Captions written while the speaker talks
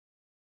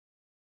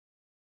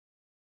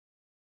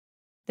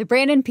The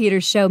Brandon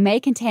Peters Show may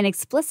contain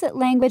explicit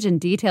language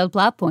and detailed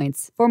plot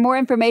points. For more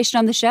information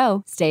on the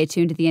show, stay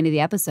tuned to the end of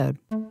the episode.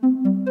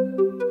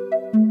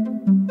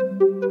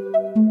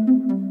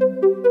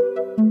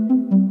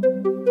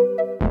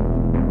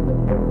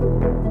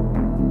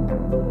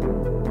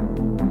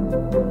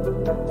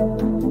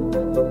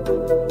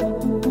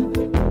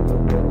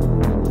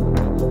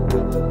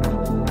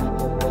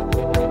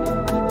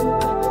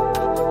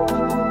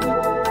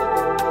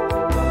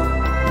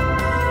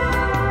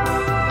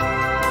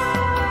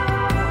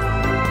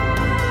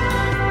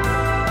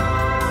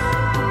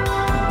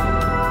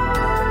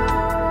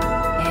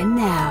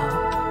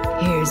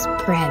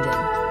 Brandon.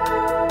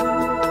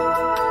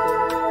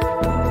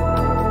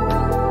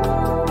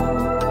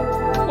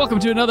 Welcome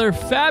to another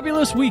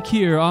fabulous week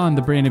here on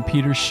The Brandon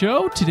Peters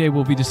Show. Today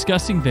we'll be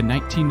discussing the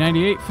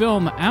 1998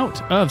 film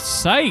Out of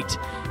Sight.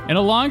 And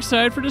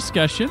alongside for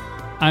discussion,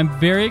 I'm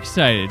very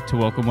excited to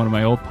welcome one of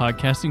my old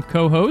podcasting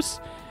co-hosts,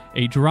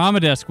 a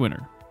Drama Desk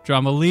winner,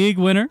 Drama League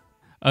winner,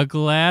 a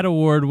GLAAD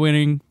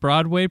Award-winning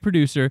Broadway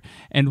producer,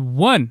 and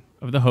one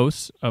of the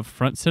hosts of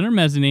Front Center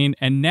Mezzanine,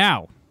 and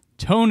now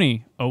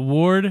Tony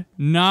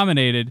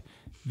Award-nominated,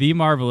 the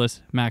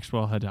marvelous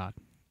Maxwell Haddad.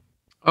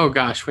 Oh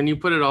gosh, when you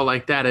put it all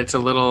like that, it's a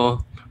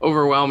little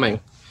overwhelming.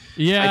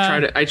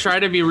 Yeah. I try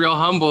to be real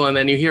humble, and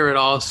then you hear it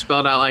all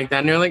spelled out like that,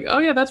 and you're like, oh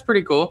yeah, that's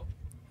pretty cool.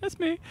 That's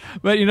me.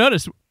 But you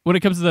notice, when it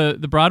comes to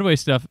the Broadway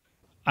stuff,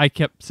 I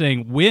kept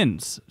saying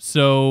wins.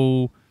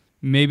 So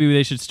maybe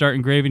they should start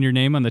engraving your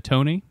name on the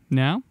Tony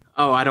now?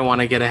 Oh, I don't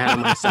want to get ahead of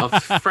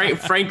myself.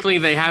 Frankly,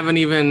 they haven't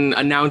even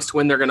announced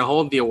when they're going to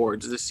hold the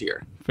awards this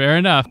year. Fair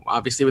enough.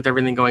 Obviously, with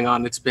everything going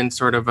on, it's been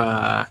sort of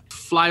a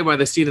fly by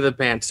the seat of the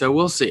pants. So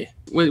we'll see.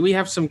 We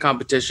have some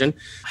competition.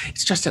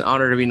 It's just an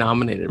honor to be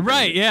nominated.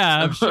 Right,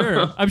 yeah, I'm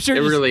sure. I'm sure it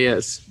really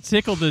is.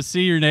 Tickled to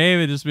see your name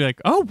and just be like,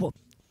 oh, well,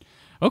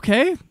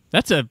 okay.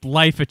 That's a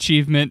life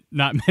achievement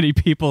not many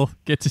people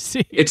get to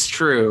see. It's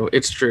true.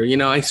 It's true. You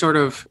know, I sort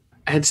of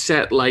had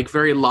set like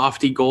very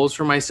lofty goals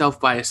for myself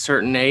by a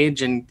certain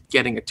age, and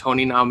getting a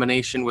Tony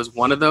nomination was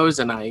one of those,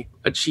 and I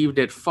achieved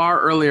it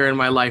far earlier in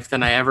my life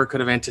than I ever could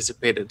have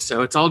anticipated.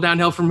 So it's all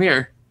downhill from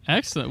here.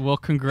 Excellent. Well,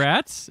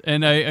 congrats.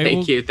 And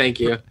Thank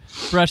you.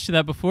 Brushed to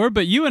that before,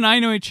 but you and I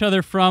know each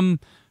other from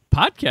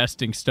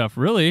podcasting stuff,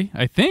 really,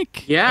 I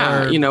think.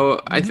 Yeah,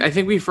 I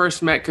think we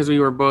first met because we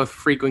were both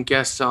frequent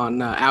guests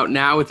on Out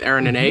Now with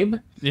Aaron and Abe.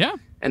 Yeah.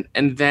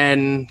 And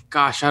then,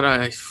 gosh, I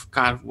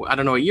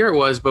don't know what year it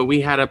was, but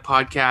we had a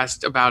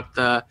podcast about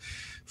the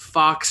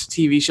Fox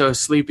TV show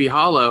Sleepy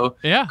Hollow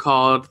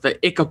called the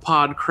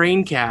Ichabod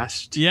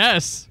Cranecast.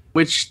 Yes.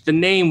 Which the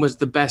name was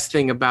the best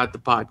thing about the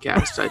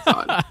podcast, I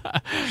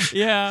thought.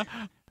 Yeah.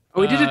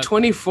 We did a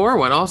 24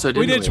 one also,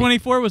 didn't we? We did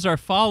 24 was our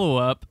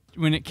follow-up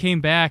when it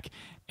came back.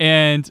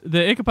 And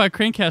the Ichabod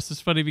Cranecast is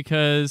funny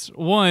because,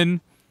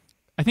 one,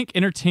 I think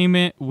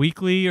Entertainment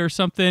Weekly or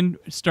something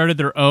started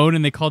their own,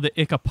 and they called it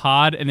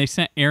Ichabod, and they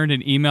sent Aaron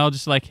an email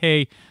just like,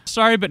 hey,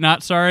 sorry but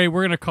not sorry,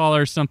 we're going to call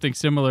her something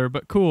similar,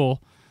 but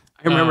cool.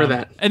 I remember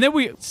that. And then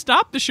we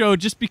stopped the show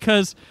just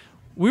because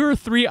we were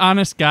three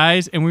honest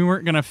guys, and we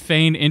weren't going to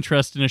feign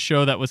interest in a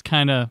show that was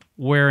kind of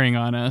wearing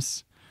on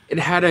us. It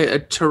had a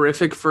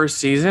terrific first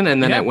season,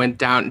 and then it went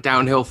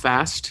downhill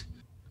fast.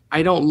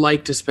 I don't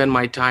like to spend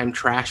my time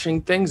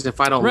trashing things.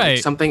 If I don't like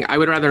something, I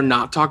would rather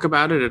not talk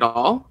about it at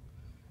all.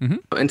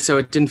 Mm-hmm. And so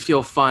it didn't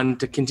feel fun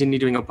to continue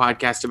doing a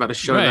podcast about a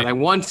show that I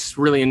once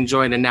really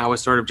enjoyed and now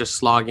was sort of just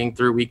slogging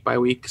through week by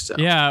week. So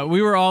yeah,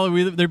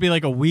 there'd be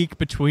like a week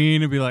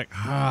between and be like,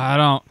 I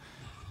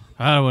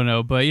don't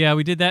know. But yeah,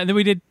 we did that. And then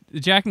we did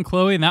Jack and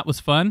Chloe, and that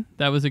was fun.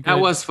 That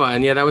was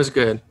fun. Yeah, that was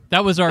good.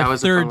 That was our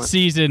third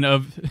season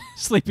of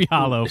Sleepy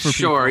Hollow. For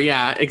sure. people.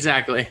 Yeah,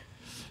 exactly.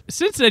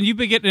 Since then, you've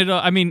been getting it.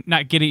 I mean,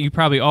 not getting. You've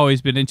probably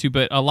always been into,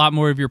 but a lot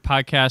more of your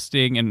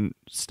podcasting and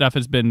stuff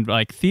has been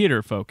like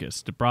theater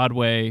focused,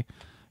 Broadway,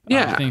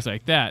 things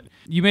like that.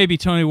 You may be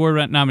Tony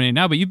Award nominated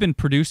now, but you've been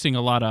producing a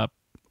lot of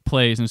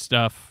plays and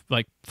stuff,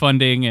 like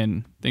funding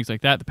and things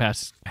like that, the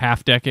past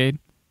half decade.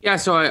 Yeah,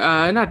 so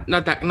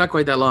not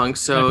quite that long.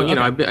 So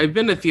I've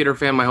been a theater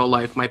fan my whole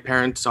life. My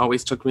parents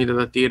always took me to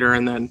the theater,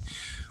 and then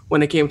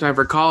when it came time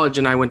for college,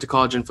 and I went to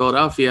college in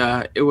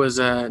Philadelphia, it was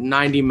a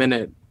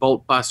 90-minute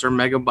Bolt bus or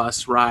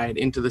megabus ride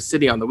into the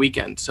city on the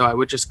weekend. So I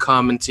would just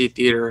come and see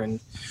theater,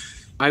 and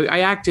I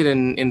acted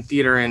in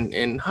theater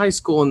in high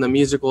school and the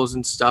musicals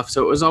and stuff.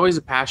 So it was always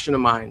a passion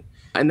of mine.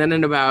 And then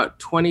in about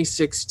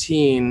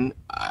 2016,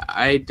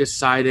 I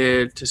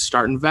decided to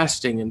start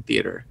investing in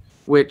theater,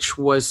 which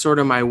was sort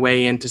of my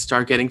way in to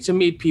start getting to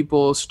meet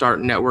people, start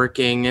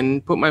networking,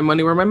 and put my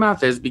money where my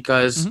mouth is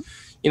because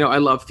I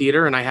love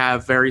theater, and I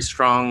have very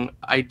strong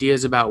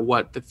ideas about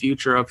what the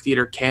future of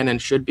theater can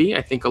and should be.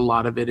 I think a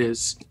lot of it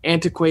is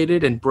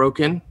antiquated and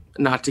broken,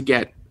 not to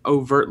get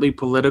overtly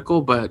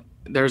political, but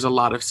there's a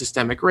lot of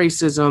systemic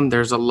racism.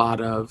 There's a lot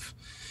of,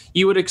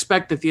 you would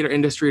expect the theater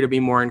industry to be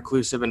more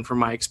inclusive, and from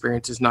my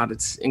experience is not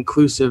as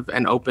inclusive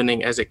and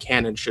opening as it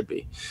can and should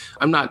be.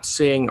 I'm not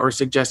saying or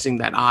suggesting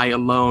that I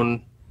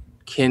alone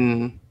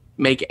can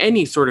make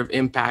any sort of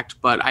impact,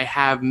 but I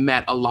have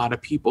met a lot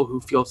of people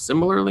who feel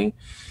similarly.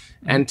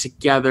 And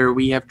together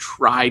we have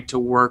tried to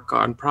work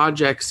on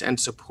projects and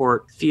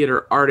support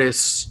theater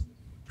artists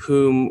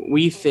whom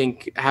we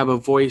think have a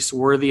voice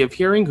worthy of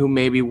hearing, who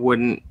maybe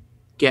wouldn't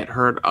get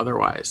heard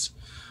otherwise.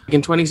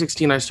 In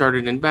 2016, I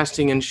started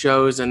investing in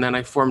shows, and then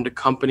I formed a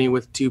company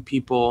with 2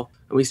 people,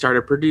 and we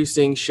started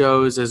producing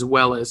shows as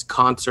well as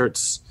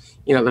concerts.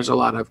 You know, there's a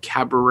lot of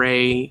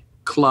cabaret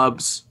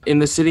clubs in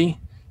the city,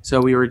 so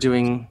we were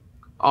doing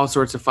all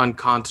sorts of fun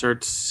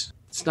concerts.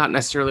 It's not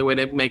necessarily a way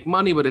to make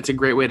money, but it's a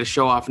great way to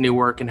show off new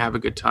work and have a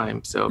good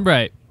time. So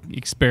right,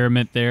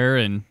 experiment there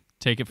and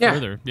take it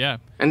further. Yeah,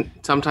 and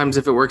sometimes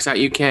if it works out,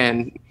 you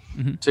can.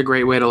 It's a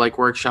great way to like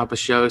workshop a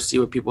show, see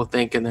what people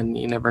think, and then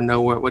you never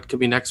know what could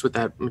be next with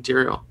that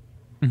material.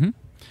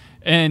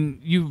 And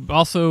you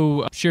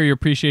also share your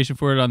appreciation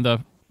for it on the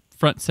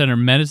Front Center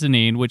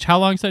Mezzanine, which, how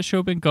long has that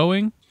show been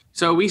going?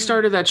 So we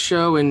started that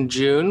show in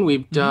June.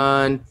 We've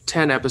done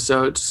 10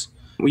 episodes.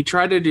 We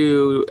try to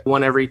do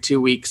one every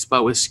 2 weeks,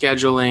 but with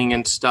scheduling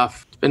and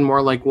stuff, it's been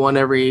more like one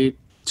every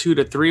 2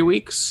 to 3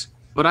 weeks.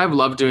 But I've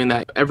loved doing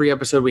that. Every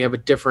episode, we have a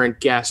different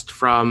guest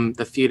from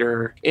the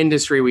theater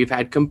industry. We've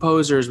had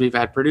composers, we've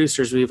had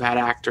producers, we've had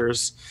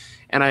actors.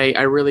 And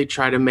I really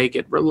try to make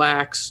it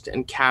relaxed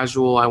and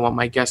casual. I want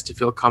my guests to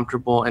feel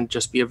comfortable and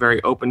just be a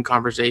very open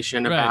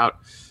conversation about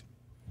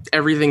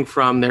everything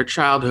from their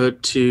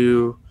childhood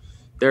to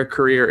their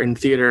career in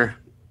theater.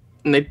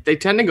 And they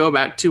tend to go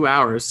about 2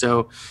 hours.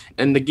 So,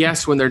 and the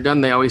guests, when they're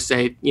done, they always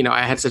say, you know,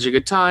 I had such a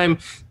good time.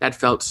 That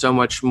felt so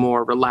much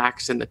more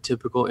relaxed than the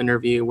typical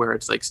interview where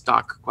it's like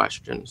stock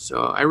questions.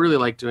 So I really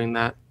like doing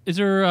that. Is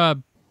there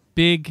a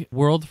big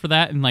world for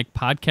that in like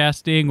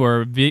podcasting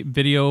or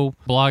video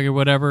blog or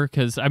whatever?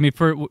 Because I mean,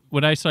 for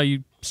when I saw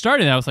you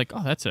started, I was like,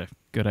 oh, that's a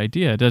good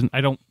idea.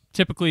 I don't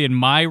typically in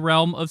my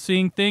realm of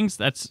seeing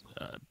things.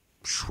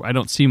 I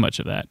don't see much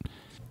of that.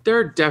 There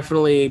are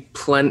definitely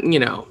plenty, you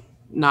know,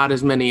 not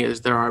as many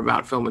as there are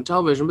about film and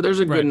television, but there's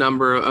a good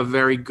number of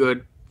very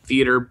good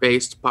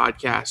theater-based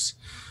podcasts.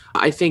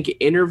 I think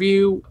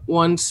interview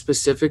ones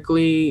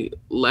specifically,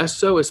 less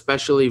so,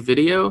 especially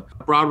video.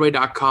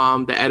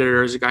 Broadway.com, the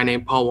editor is a guy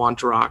named Paul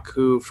Wanterock,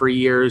 who for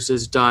years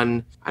has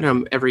done, I don't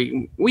know,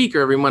 every week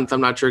or every month,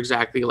 I'm not sure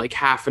exactly, like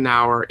half an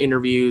hour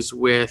interviews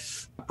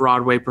with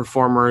Broadway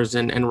performers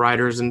and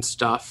writers and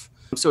stuff.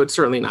 So it's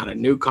certainly not a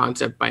new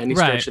concept by any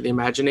stretch of the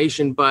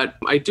imagination, but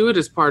I do it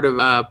as part of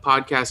a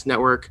podcast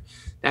network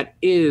that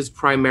is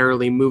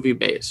primarily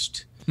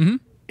movie-based.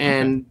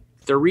 And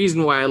the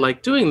reason why I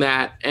like doing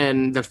that,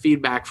 and the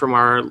feedback from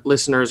our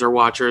listeners or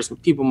watchers,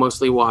 people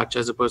mostly watch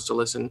as opposed to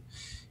listen,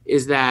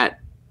 is that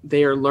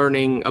they are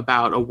learning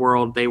about a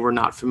world they were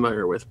not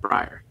familiar with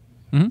prior.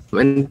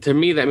 And to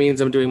me, that means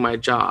I'm doing my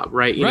job,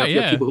 right? You know, if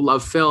you have people who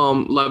love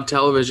film, love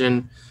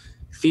television,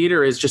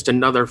 theater is just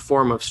another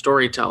form of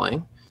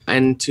storytelling.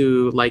 And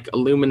to like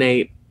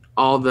illuminate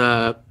all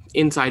the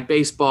inside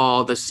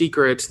baseball, the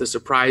secrets, the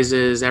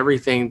surprises,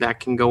 everything that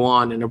can go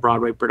on in a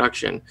Broadway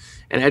production,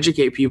 and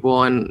educate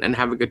people and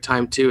have a good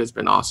time too has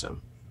been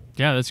awesome.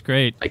 Yeah, that's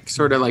great. Like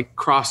sort of like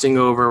crossing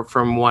over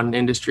from one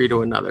industry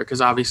to another, because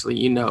obviously,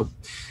 you know,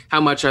 how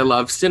much I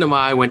love cinema.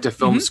 I went to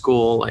film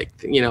school, like,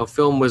 you know,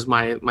 film was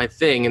my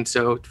thing. And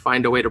so to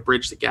find a way to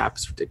bridge the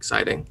gaps is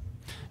exciting.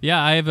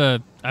 Yeah,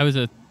 I was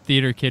a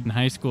theater kid in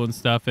high school and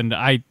stuff, and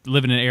I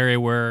live in an area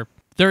where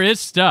there is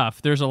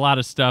stuff. There's a lot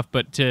of stuff,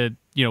 but to,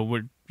 you know,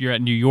 where you're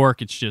at New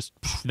York, it's just,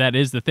 that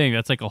is the thing.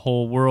 That's like a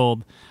whole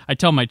world. I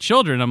tell my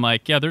children, I'm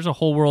like, yeah, there's a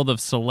whole world of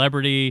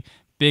celebrity,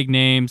 big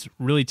names,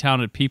 really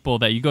talented people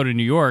that you go to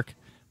New York,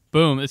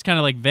 boom. It's kind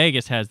of like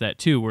Vegas has that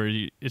too,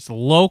 where it's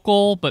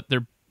local, but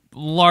they're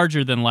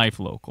larger than life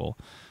local.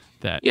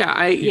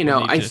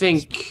 I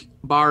think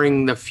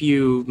barring the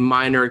few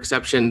minor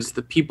exceptions,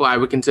 the people I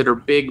would consider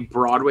big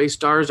Broadway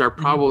stars are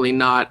probably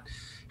not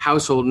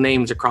household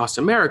names across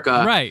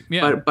America, right?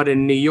 Yeah. But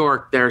in New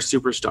York, they're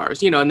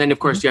superstars, you know. And then of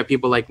course you have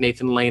people like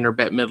Nathan Lane or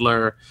Bette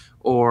Midler,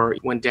 or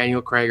when Daniel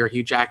Craig or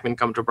Hugh Jackman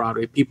come to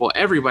Broadway, people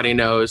everybody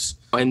knows,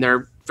 and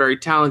they're very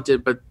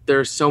talented. But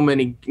there's so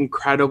many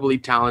incredibly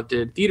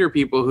talented theater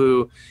people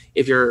who,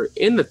 if you're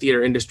in the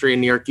theater industry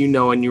in New York, you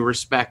know and you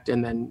respect,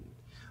 and then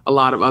a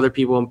lot of other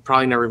people have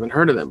probably never even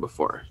heard of them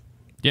before.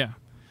 Yeah,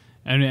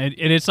 and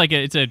it's like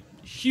it's a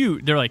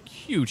huge. They're like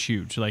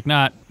huge, like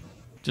not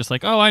just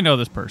like, oh, I know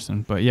this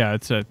person. But yeah,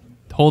 it's a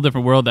whole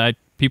different world that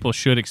people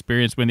should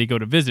experience when they go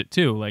to visit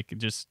too. Like,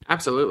 just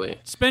absolutely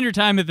spend your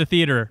time at the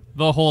theater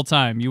the whole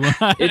time. You want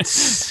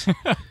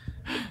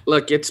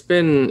Look, it's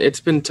been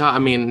tough. I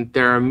mean,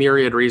 there are a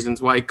myriad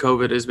reasons why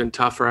COVID has been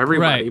tough for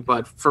everybody. Right.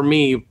 But for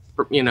me,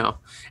 you know,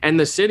 and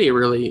the city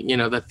really, you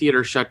know, the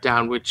theater shut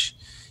down, which,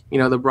 you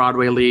know, the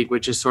Broadway League,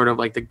 which is sort of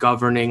like the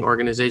governing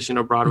organization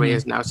of Broadway,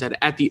 has now said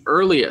at the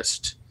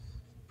earliest,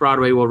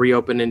 Broadway will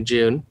reopen in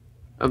June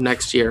of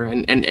next year.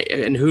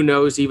 And who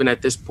knows, even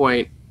at this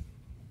point,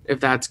 if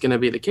that's going to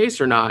be the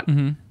case or not.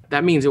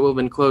 That means it will have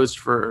been closed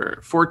for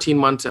 14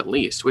 months at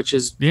least, which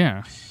is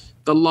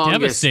the longest.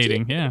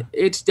 Devastating, yeah.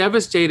 It's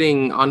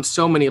devastating on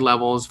so many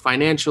levels,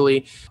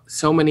 financially,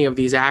 so many of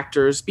these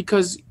actors,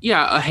 because,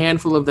 yeah, a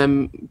handful of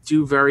them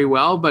do very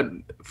well, but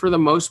for the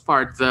most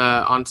part,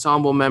 the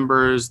ensemble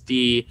members,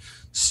 the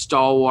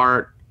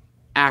stalwart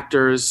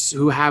actors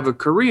who have a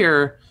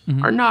career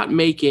are not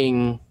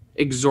making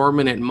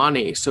exorbitant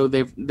money. So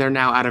they're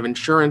now out of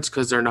insurance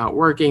because they're not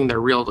working. They're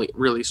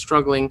really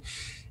struggling.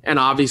 And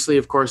obviously,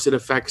 of course, it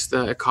affects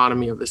the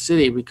economy of the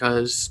city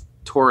because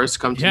tourists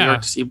come to New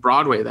York to see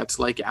Broadway. That's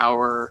like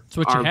our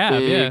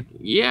big,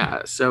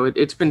 So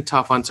it's been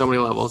tough on so many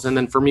levels. And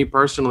then for me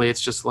personally,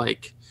 it's just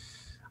like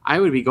I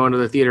would be going to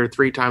the theater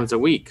 3 times a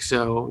week.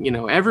 So, you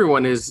know,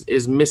 everyone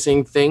is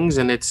missing things,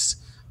 and it's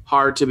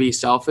hard to be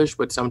selfish,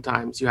 but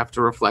sometimes you have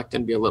to reflect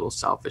and be a little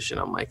selfish. And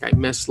I'm like, I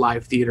miss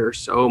live theater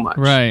so much.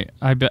 Right.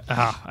 I bet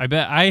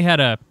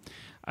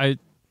I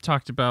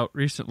talked about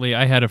recently,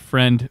 I had a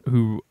friend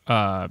who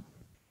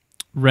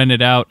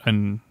rented out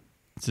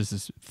this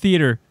is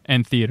theater,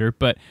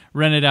 but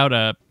rented out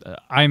a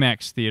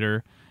IMAX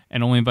theater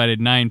and only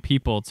invited 9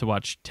 people to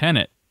watch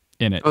Tenet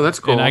in it. Oh, that's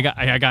cool. And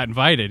I got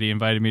invited. He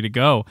invited me to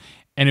go,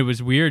 and it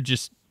was weird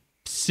just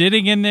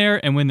sitting in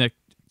there. And when the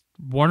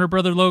Warner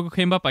Brother logo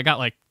came up, I got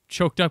like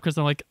choked up because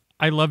I'm like,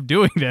 I love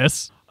doing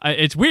this.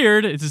 It's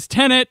weird. It's this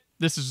Tenet.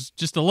 This is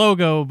just a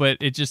logo, but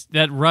it just,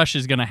 that rush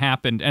is going to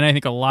happen. And I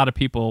think a lot of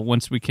people,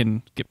 once we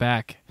can get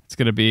back, it's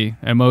going to be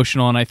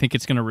emotional, and I think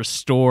it's going to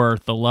restore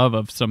the love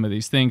of some of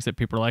these things that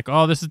people are like,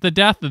 oh, this is the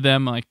death of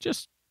them. I'm like,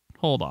 just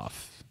hold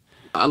off.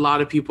 A lot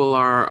of people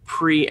are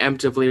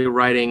preemptively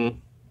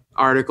writing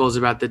articles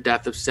about the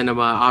death of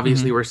cinema.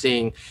 Obviously, we're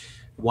seeing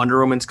Wonder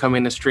Woman's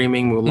coming to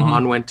streaming.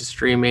 Mulan went to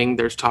streaming.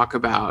 There's talk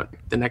about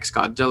the next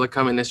Godzilla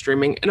coming to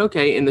streaming. And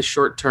okay, in the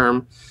short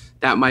term,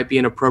 that might be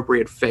an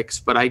appropriate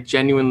fix. But I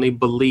genuinely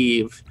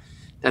believe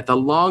that the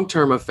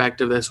long-term effect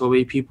of this will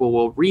be people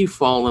will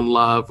re-fall in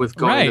love with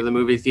going to the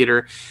movie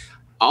theater.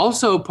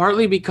 Also,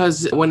 partly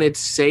because when it's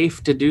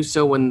safe to do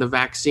so, when the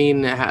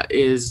vaccine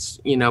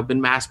is,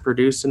 been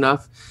mass-produced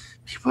enough,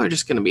 people are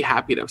just going to be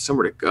happy to have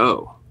somewhere to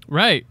go.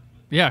 Right.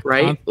 Yeah.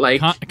 Right?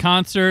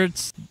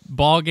 Concerts,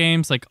 ball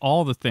games, like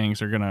all the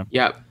things are going to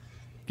get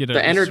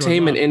the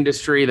entertainment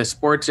industry, the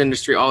sports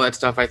industry, all that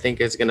stuff, I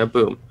think is going to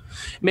boom.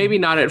 Maybe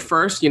not at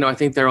first. I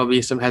think there will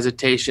be some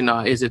hesitation.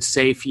 Is it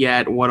safe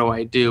yet? What do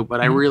I do?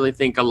 But I really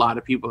think a lot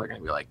of people are going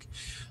to be like,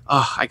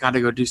 oh, I got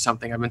to go do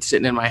something. I've been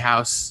sitting in my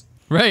house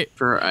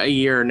for a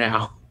year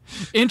now.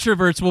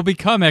 Introverts will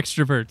become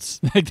extroverts.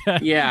 Like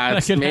that. Yeah,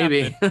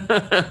 maybe.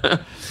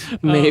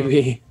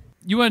 Maybe.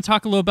 You want to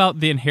talk a little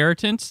about The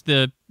Inheritance,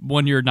 the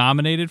one you're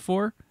nominated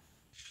for?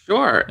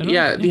 Sure.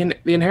 Yeah, The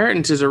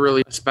Inheritance is a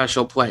really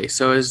special play.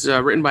 So it's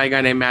written by a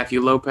guy named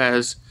Matthew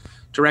Lopez,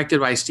 directed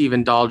by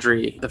Stephen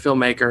Daldry, the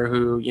filmmaker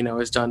who,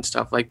 has done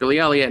stuff like Billy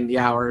Elliot and The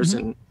Hours.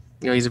 And,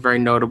 he's a very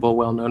notable,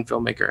 well-known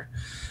filmmaker.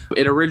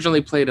 It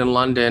originally played in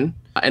London.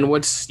 And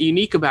what's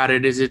unique about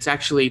it is it's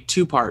actually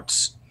 2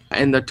 parts.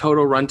 And the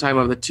total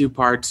runtime of the 2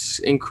 parts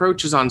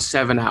encroaches on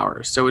 7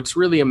 hours. So it's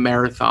really a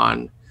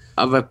marathon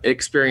of an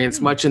experience,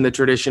 much in the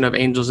tradition of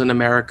Angels in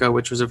America,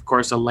 which was, of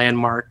course, a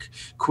landmark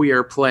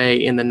queer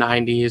play in the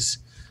 90s,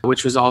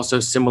 which was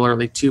also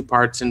similarly 2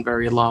 parts and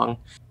very long.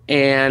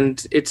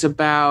 And it's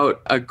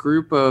about a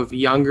group of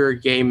younger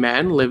gay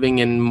men living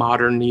in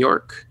modern New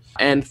York.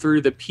 And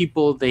through the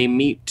people they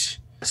meet,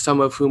 some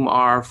of whom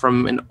are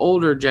from an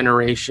older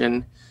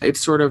generation, it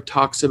sort of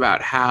talks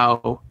about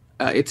how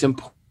it's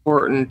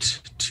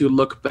important to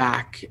look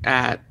back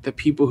at the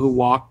people who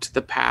walked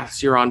the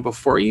paths you're on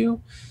before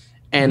you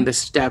and the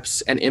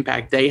steps and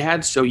impact they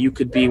had so you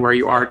could be where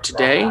you are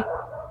today.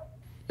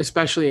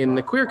 Especially in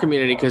the queer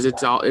community, because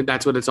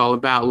that's what it's all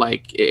about.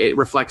 Like, it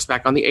reflects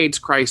back on the AIDS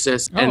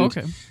crisis and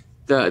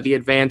the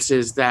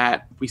advances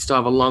that we still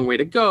have a long way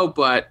to go,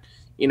 but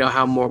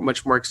how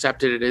much more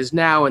accepted it is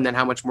now, and then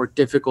how much more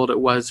difficult it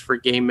was for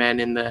gay men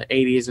in the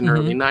 80s and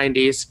early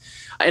 90s.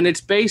 And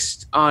it's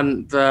based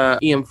on the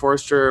E.M.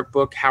 Forster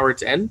book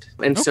Howard's End.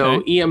 And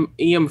so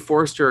E.M.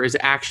 Forster is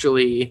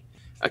actually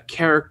a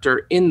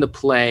character in the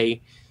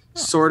play,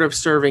 sort of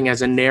serving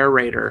as a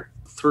narrator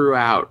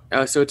throughout.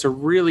 So it's a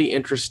really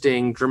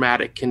interesting,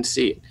 dramatic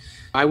conceit.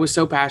 I was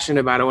so passionate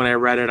about it when I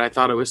read it. I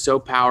thought it was so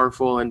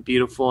powerful and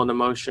beautiful and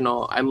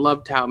emotional. I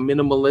loved how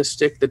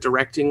minimalistic the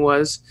directing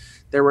was.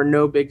 There were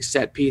no big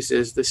set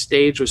pieces. The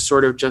stage was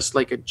sort of just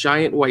like a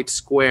giant white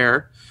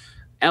square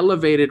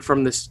elevated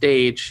from the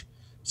stage.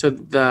 So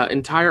the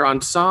entire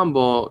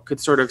ensemble could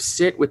sort of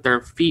sit with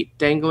their feet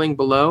dangling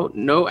below.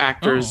 No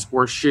actors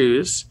wore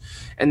shoes.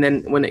 And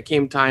then when it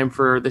came time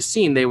for the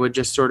scene, they would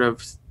just sort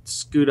of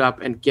scoot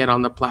up and get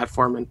on the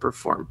platform and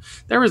perform.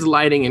 There was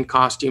lighting and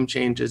costume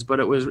changes, but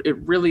it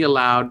really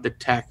allowed the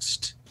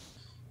text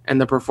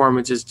and the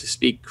performances to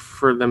speak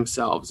for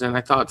themselves. And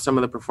I thought some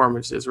of the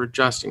performances were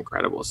just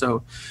incredible.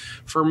 So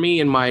for me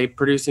and my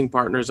producing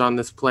partners on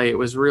this play, it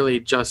was really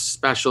just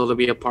special to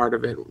be a part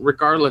of it,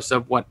 regardless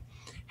of what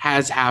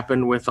has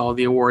happened with all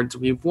the awards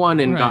we've won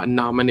and gotten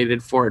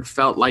nominated for. It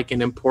felt like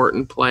an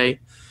important play.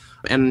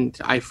 And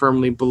I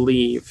firmly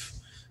believe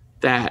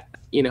that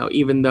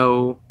even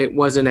though it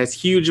wasn't as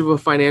huge of a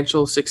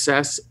financial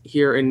success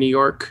here in New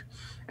York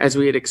as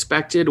we had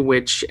expected,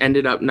 which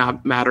ended up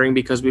not mattering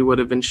because we would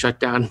have been shut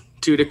down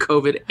due to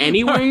COVID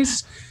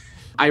anyways.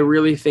 I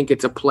really think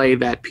it's a play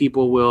that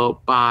people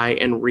will buy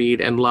and read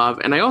and love.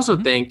 And I also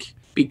think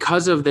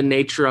because of the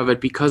nature of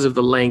it, because of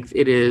the length,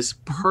 it is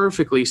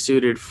perfectly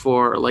suited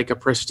for like a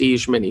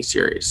prestige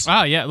miniseries.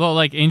 Wow, yeah. Well,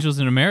 like Angels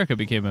in America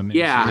became a miniseries.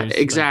 Yeah,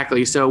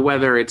 exactly. So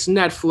whether it's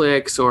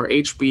Netflix or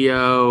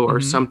HBO or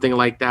something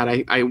like that,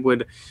 I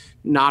would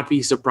not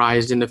be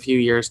surprised in a few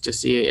years to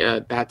see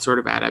that sort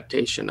of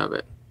adaptation of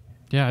it.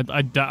 Yeah,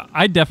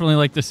 I'd definitely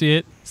like to see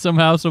it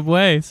somehow, some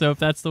way. So if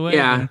that's the way,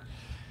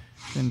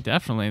 then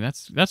definitely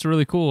that's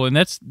really cool. And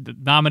that's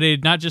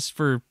nominated not just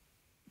for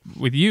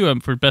with you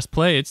for best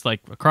play. It's like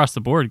across the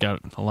board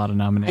got a lot of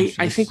nominations.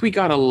 I think we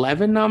got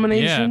 11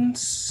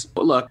 nominations.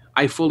 Yeah. Look,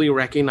 I fully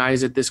recognize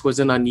that this was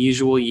an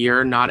unusual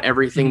year. Not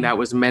everything that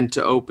was meant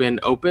to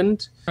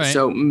opened. Right.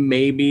 So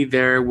maybe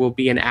there will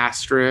be an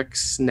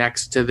asterisk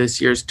next to this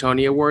year's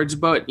Tony Awards.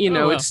 But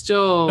it's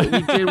still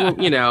we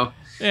did.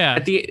 Yeah.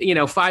 At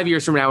the 5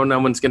 years from now, no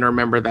one's going to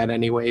remember that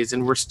anyways,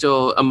 and we're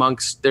still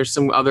there's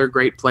some other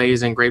great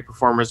plays and great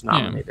performers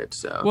nominated.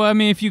 Yeah. So well, I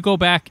mean, if you go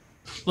back,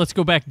 let's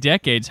go back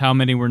decades. How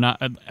many were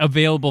not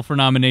available for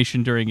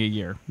nomination during a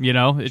year?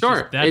 It's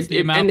sure, that's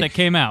the amount that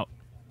came out.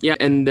 Yeah,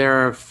 and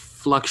there are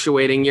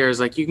fluctuating years.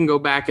 Like you can go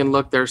back and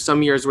look. There are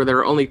some years where there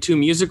are only 2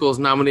 musicals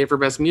nominated for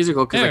best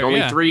musical because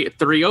only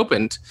three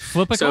opened.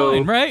 Flip a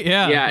coin, right?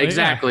 Yeah. Yeah,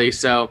 exactly. Yeah.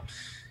 So.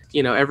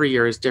 Every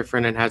year is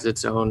different and has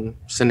its own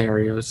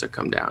scenarios that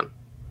come down.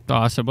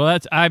 Awesome. Well,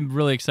 I'm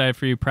really excited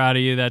for you. Proud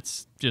of you.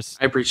 That's just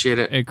I appreciate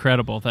it.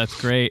 Incredible. That's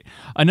great.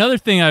 Another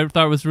thing I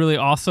thought was really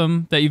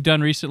awesome that you've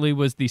done recently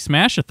was the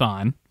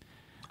Smash-a-thon.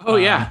 Oh,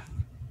 yeah.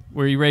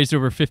 Where you raised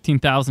over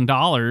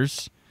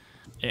 $15,000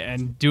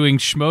 and doing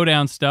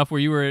Schmodown stuff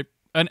where you were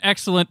an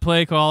excellent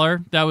play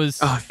caller. That was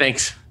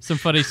thanks. Some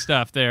funny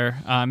stuff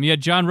there. You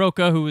had John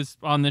Roca, who was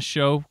on this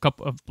show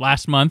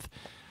last month.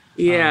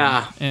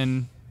 Yeah.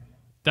 And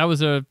that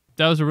was a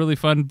really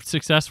fun,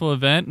 successful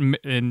event,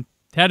 and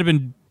had to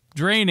been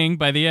draining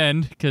by the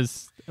end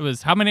because it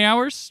was how many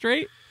hours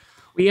straight?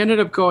 We ended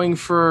up going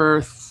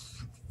for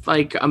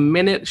like a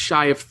minute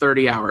shy of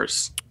 30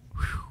 hours.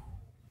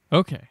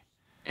 Okay.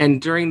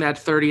 And during that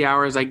 30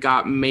 hours, I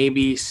got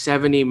maybe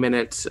 70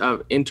 minutes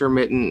of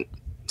intermittent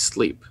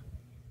sleep.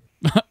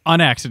 On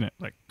accident,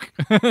 like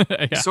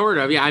sort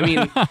of. Yeah, I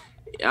mean.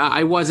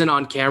 I wasn't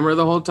on camera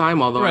the whole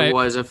time, although I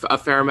was a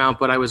fair amount,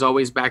 but I was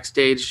always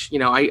backstage.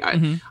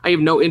 I have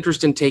no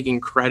interest in taking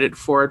credit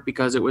for it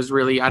because it was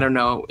really, I don't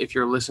know if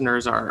your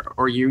listeners are,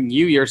 or you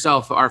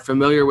yourself are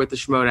familiar with the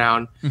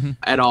Schmodown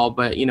at all,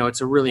 but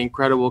it's a really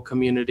incredible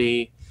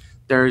community.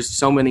 There's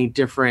so many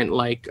different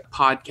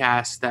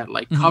podcasts that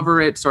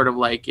cover it, sort of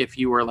like if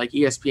you were like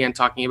ESPN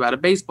talking about a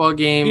baseball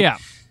game. Yeah.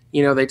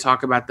 They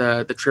talk about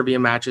the trivia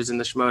matches in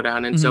the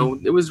Schmodown. And so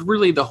it was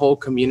really the whole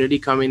community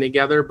coming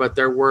together. But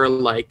there were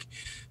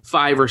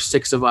 5 or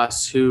 6 of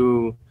us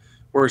who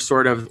were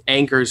sort of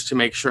anchors to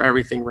make sure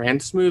everything ran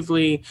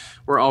smoothly.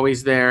 We're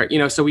always there.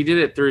 So we did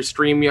it through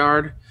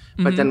StreamYard.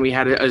 But then we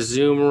had a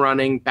Zoom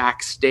running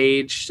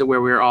backstage where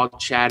we were all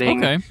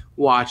chatting,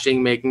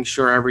 watching, making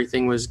sure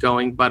everything was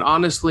going. But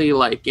honestly,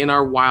 in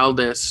our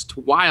wildest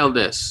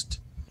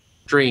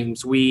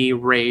dreams, we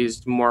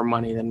raised more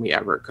money than we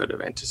ever could have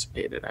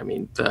anticipated. I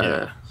mean,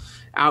 the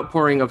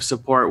outpouring of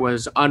support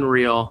was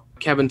unreal.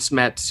 Kevin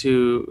Smets,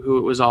 who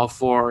it was all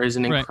for, is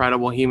an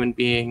incredible human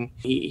being.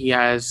 He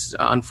has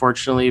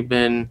unfortunately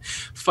been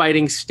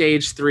fighting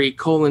stage 3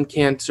 colon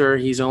cancer.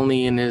 He's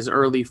only in his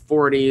early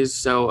 40s,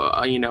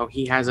 so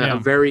he has a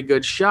very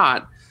good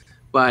shot,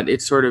 but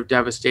it sort of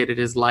devastated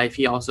his life.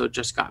 He also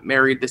just got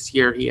married this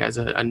year. He has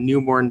a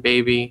newborn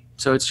baby.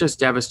 So it's just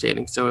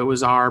devastating. So it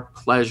was our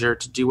pleasure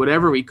to do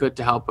whatever we could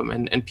to help him.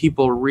 And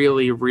people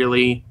really,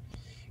 really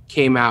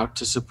came out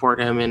to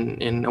support him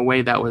in a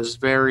way that was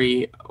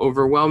very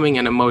overwhelming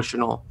and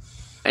emotional.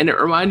 And it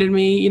reminded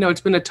me,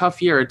 it's been a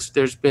tough year.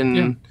 There's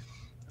been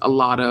a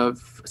lot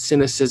of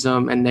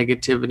cynicism and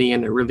negativity,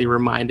 and it really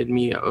reminded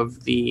me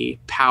of the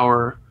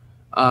power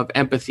of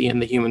empathy in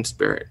the human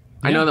spirit.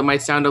 I know that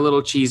might sound a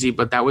little cheesy,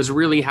 but that was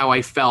really how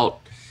I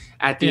felt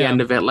at the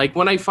end of it.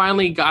 When I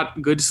finally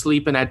got good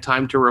sleep and had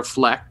time to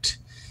reflect,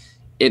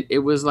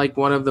 it was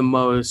one of the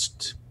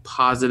most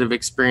positive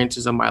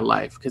experiences of my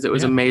life, because it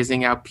was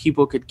amazing how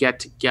people could get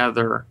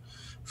together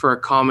for a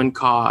common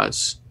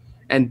cause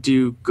and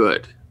do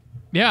good.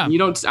 Yeah.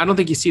 I don't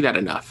think you see that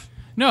enough.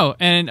 No,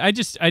 and I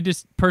just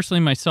personally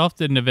myself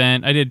did an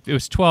event. It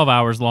was 12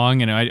 hours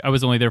long, and I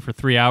was only there for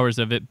 3 hours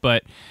of it,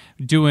 but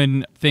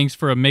doing things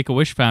for a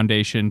Make-A-Wish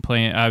Foundation,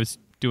 I was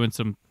doing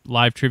some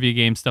live trivia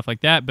games, stuff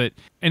like that.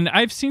 And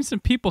I've seen some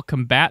people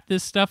combat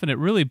this stuff, and it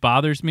really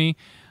bothers me,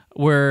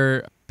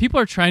 where people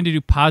are trying to do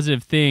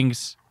positive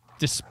things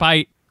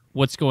despite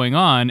what's going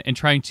on, and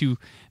trying to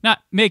not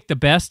make the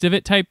best of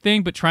it type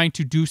thing, but trying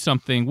to do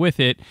something with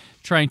it,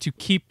 trying to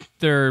keep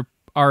their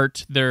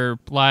art, their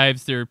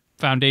lives, their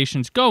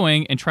foundations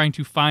going, and trying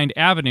to find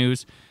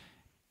avenues.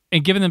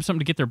 and giving them something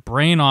to get their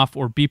brain off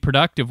or be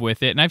productive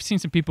with it. And I've seen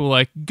some people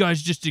like,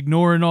 guys just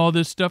ignoring all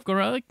this stuff going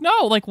around. Like,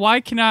 no, like why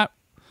can't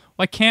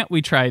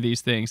we try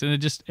these things?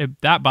 And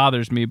that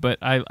bothers me, but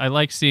I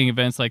like seeing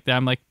events like that.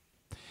 I'm like,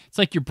 it's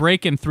like you're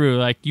breaking through,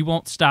 like you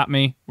won't stop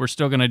me. We're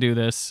still going to do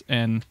this.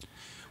 And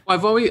well,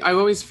 I've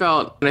always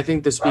felt, and I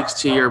think this speaks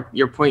to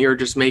your point you were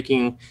just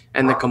making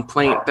and the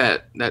complaint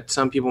that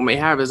some people may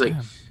have is like,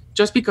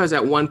 just because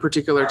at one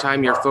particular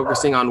time you're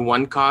focusing on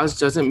one cause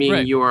doesn't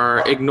mean you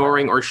are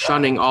ignoring or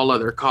shunning all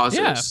other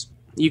causes.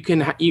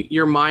 Yeah.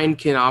 Your mind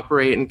can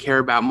operate and care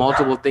about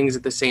multiple things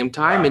at the same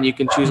time, and you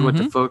can choose what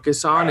to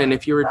focus on. And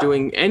if you are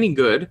doing any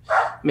good,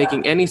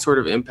 making any sort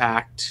of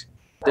impact,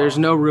 there's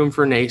no room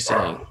for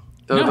naysaying.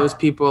 Those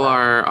people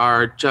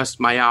are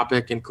just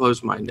myopic and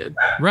closed-minded.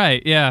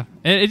 Right, yeah.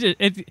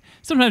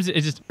 Sometimes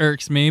it just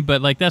irks me,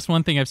 but like that's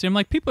one thing I've seen. I'm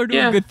like, people are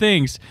doing good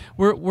things.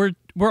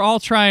 We're all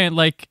trying.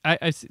 Like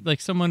I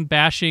like someone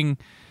bashing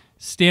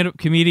stand-up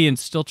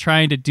comedians still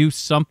trying to do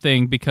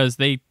something because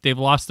they've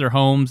lost their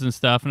homes and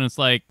stuff, and it's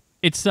like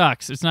it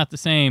sucks. It's not the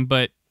same,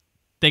 but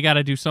they got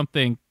to do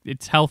something.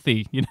 It's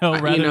healthy,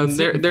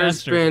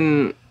 There's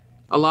been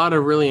a lot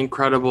of really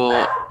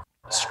incredible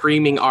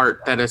streaming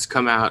art that has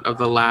come out of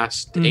the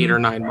last 8 or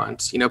 9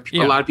 months. A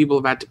lot of people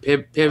have had to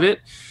pivot.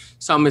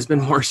 Some has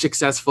been more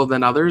successful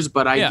than others,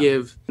 but I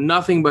give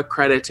nothing but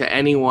credit to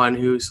anyone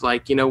who's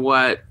like, you know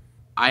what,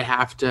 I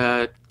have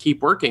to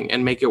keep working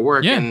and make it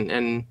work. Yeah.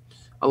 And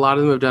a lot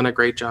of them have done a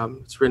great job.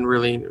 It's been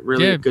really,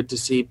 really good to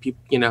see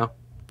people,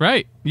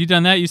 Right. You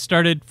done that. You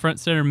started Front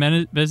Center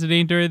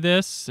Mezzanine during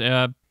this.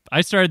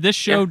 I started this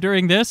show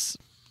during this.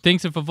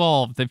 Things have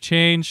evolved. They've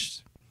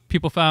changed.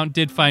 People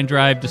did find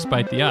drive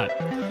despite the odd.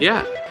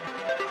 Yeah.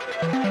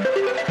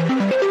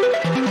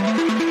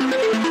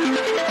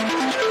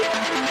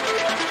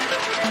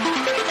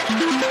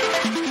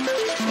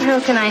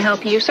 How can I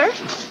help you, sir?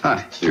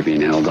 Hi, you're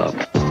being held up.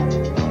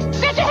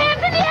 Get your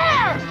hands in the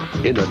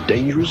air! In a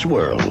dangerous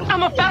world.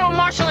 I'm a federal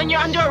marshal and you're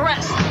under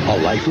arrest. A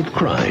life of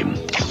crime.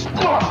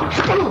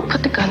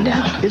 Put the gun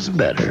down. Is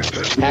better.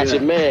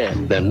 Hatchet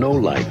man. Than no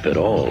life at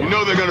all. You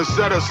know they're gonna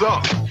set us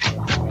up.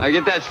 I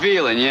get that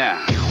feeling,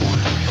 yeah.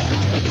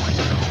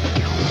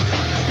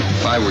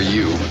 If I were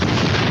you,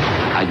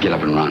 I'd get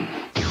up and run.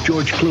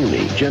 George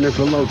Clooney,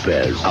 Jennifer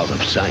Lopez, Out of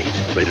Sight.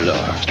 Rated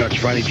R. Starts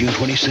Friday, June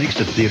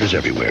 26th at theaters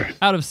everywhere.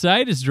 Out of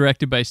Sight is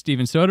directed by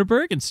Steven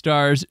Soderbergh and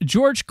stars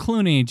George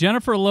Clooney,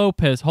 Jennifer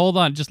Lopez. Hold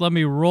on, just let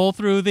me roll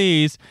through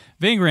these.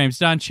 Ving Rhames,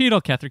 Don Cheadle,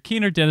 Catherine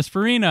Keener, Dennis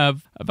Farina,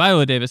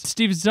 Viola Davis,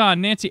 Steve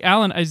Zahn, Nancy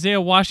Allen, Isaiah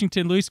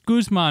Washington, Luis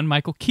Guzman,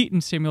 Michael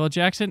Keaton, Samuel L.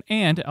 Jackson,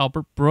 and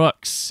Albert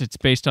Brooks. It's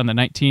based on the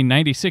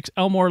 1996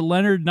 Elmore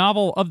Leonard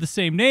novel of the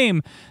same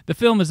name. The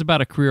film is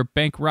about a career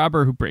bank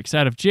robber who breaks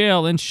out of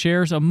jail and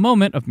shares a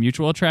moment of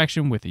mutual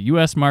attraction with a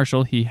U.S.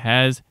 Marshal he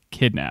has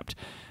kidnapped.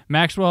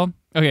 Maxwell,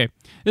 okay,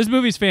 this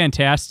movie's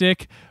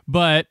fantastic,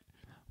 but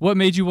what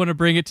made you want to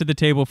bring it to the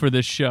table for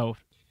this show?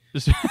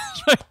 Just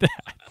like that.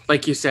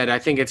 Like you said, I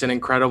think it's an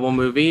incredible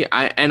movie.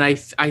 I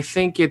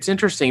think it's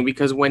interesting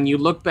because when you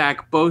look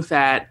back both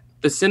at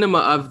the cinema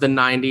of the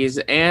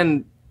 90s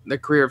and the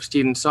career of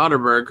Steven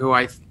Soderbergh, who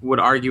I would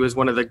argue is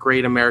one of the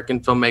great American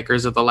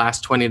filmmakers of the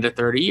last 20 to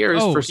 30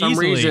 years, for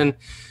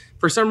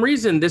some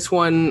reason, this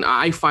one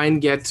I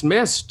find gets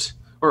missed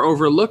or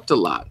overlooked a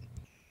lot.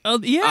 Oh,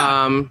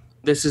 yeah.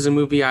 This is a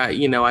movie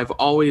I've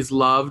always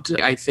loved.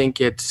 I think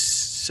it's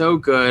so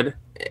good.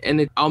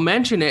 And I'll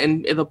mention it,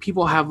 and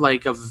people have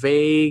like a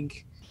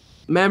vague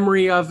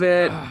memory of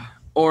it,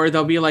 or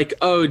they'll be like,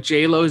 "Oh,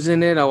 J-Lo's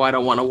in it. Oh, I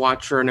don't want to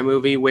watch her in a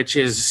movie." Which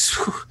is,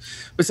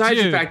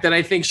 besides the fact that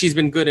I think she's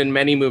been good in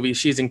many movies,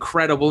 she's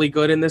incredibly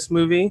good in this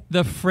movie.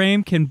 The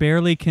frame can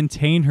barely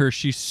contain her.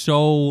 She's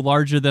so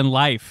larger than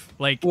life.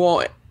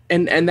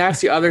 And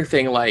that's the other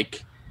thing.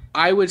 Like,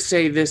 I would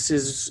say this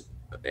is,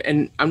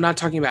 and I'm not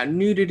talking about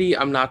nudity.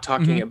 I'm not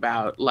talking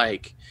about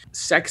like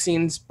sex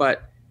scenes,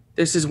 but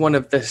this is one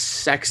of the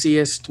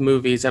sexiest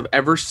movies I've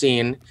ever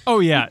seen. Oh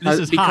yeah, this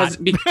is hot.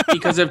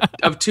 because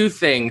of two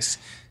things.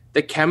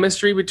 The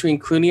chemistry between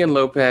Clooney and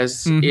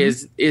Lopez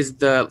is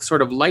the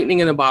sort of lightning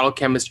in a bottle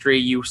chemistry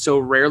you so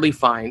rarely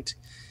find,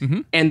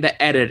 and the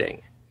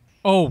editing.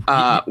 Oh,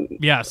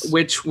 yes.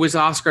 Which was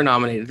Oscar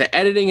nominated. The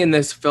editing in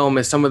this film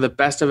is some of the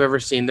best I've ever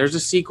seen. There's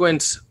a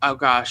sequence,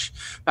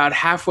 about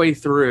halfway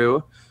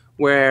through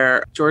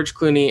where George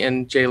Clooney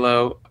and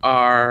J-Lo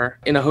are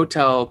in a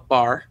hotel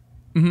bar.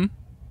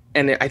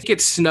 And I think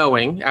it's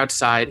snowing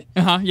outside.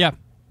 Yeah.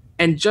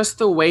 And just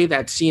the way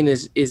that scene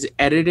is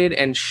edited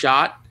and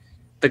shot,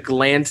 the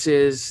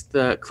glances,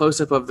 the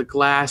close-up of the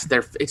glass,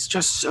 it's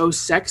just so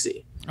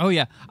sexy. Oh,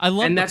 yeah. I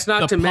love and that's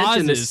not the to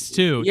mention this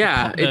too.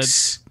 Yeah,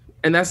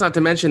 and that's not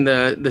to mention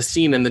the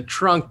scene in the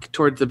trunk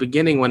towards the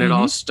beginning when it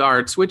all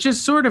starts, which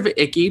is sort of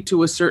icky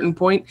to a certain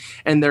point.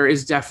 And there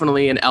is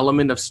definitely an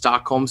element of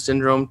Stockholm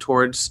syndrome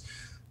towards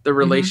the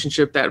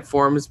relationship that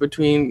forms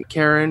between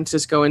Karen,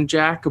 Cisco, and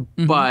Jack.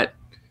 But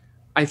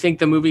I think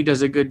the movie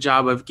does a good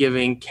job of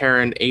giving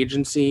Karen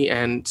agency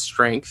and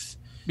strength.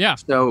 Yeah.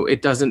 So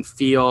it doesn't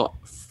feel,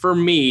 for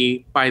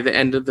me, by the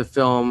end of the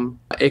film,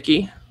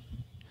 icky.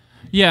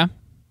 Yeah.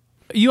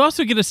 You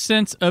also get a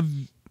sense of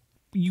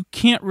you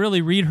can't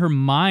really read her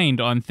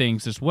mind on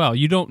things as well.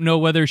 You don't know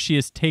whether she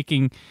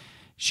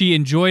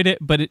enjoyed it,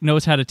 but it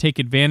knows how to take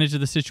advantage of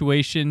the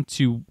situation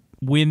to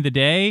win the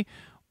day,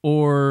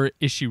 or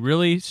is she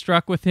really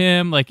struck with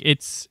him? Like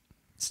it's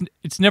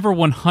never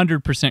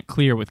 100%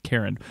 clear with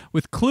Karen.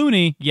 With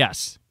Clooney,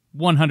 yes,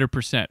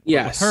 100%.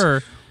 Yes. With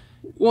her,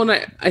 well,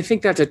 and I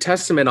think that's a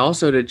testament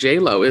also to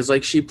J-Lo, is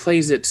like she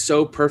plays it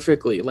so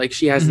perfectly. Like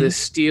she has this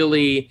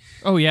steely,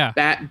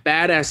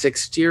 badass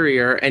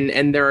exterior,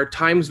 and there are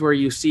times where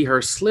you see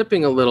her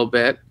slipping a little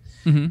bit,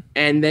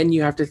 and then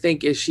you have to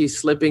think, is she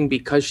slipping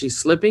because she's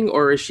slipping,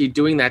 or is she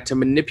doing that to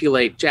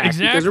manipulate Jack?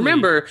 Exactly. Because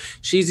remember,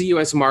 she's a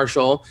U.S.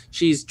 Marshal.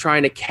 She's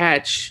trying to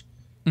catch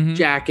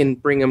Jack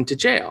and bring him to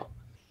jail.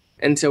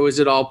 And so is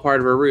it all part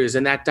of a ruse?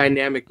 And that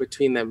dynamic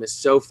between them is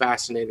so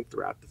fascinating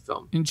throughout the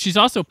film. And she's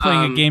also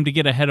playing a game to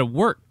get ahead of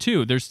work,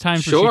 too. There's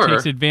times where she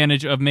takes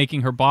advantage of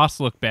making her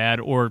boss look bad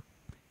or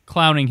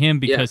clowning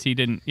him because he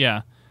didn't,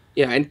 Yeah,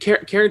 and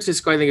Karen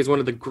Sisco, I think, is one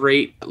of the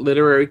great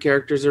literary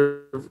characters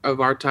of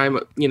our time.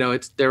 You know,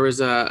 there was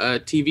a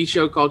TV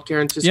show called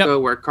Karen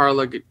Sisco where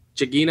Carla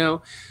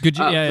Gugino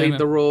played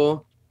the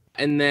role.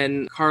 And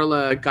then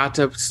Carla got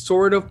to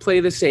sort of play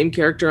the same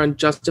character on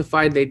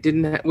Justified. They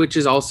didn't, which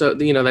is also,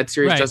 that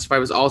series Justified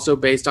was also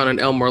based on an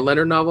Elmore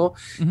Leonard novel.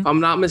 If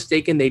I'm not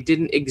mistaken, they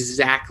didn't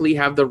exactly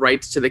have the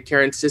rights to the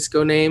Karen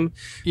Sisco name,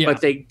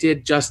 but they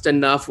did just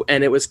enough.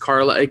 And it was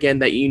Carla again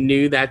that you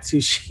knew that's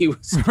who she was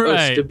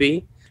supposed to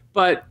be.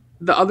 But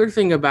the other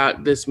thing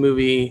about this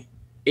movie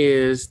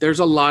is there's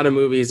a lot of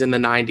movies in the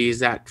 90s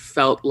that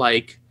felt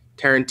like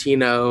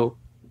Tarantino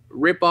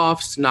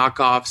rip-offs,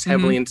 knockoffs,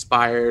 heavily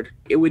inspired.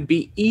 It would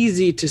be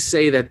easy to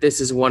say that this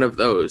is one of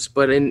those,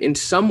 but in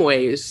some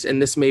ways,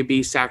 and this may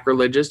be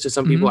sacrilegious to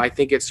some people, I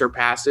think it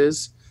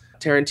surpasses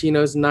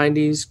Tarantino's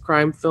 90s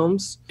crime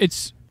films.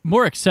 It's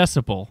more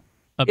accessible.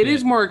 It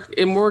is more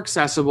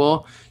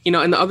accessible.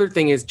 And the other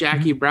thing is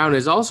Jackie Brown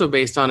is also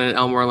based on an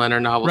Elmore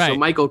Leonard novel. Right. So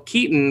Michael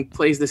Keaton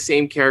plays the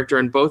same character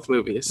in both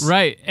movies.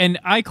 Right. And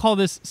I call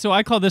this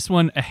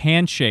one a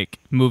handshake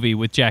movie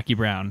with Jackie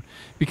Brown,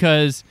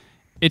 because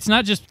it's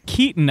not just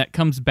Keaton that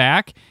comes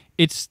back.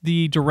 It's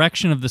the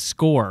direction of the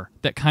score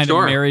that kind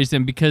of marries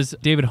them, because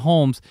David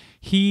Holmes,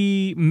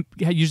 he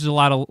uses a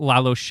lot of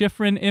Lalo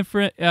Schifrin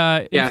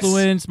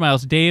influence,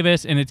 Miles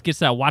Davis, and it gets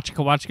that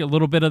wachika, a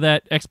little bit of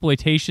that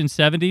exploitation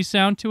 70s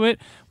sound to it,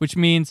 which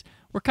means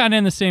we're kind of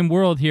in the same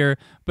world here,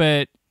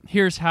 but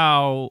here's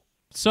how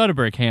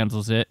Soderbergh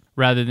handles it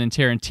rather than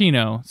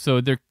Tarantino. So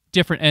they're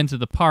different ends of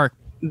the park.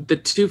 The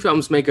two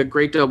films make a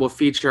great double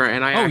feature,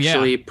 and I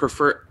actually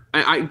prefer...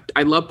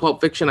 I love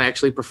Pulp Fiction. I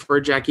actually prefer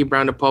Jackie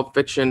Brown to Pulp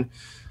Fiction.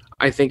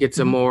 I think it's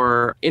a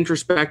more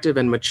introspective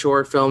and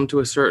mature film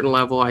to a certain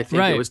level. I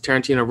think it was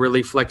Tarantino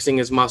really flexing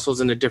his muscles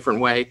in a different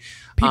way.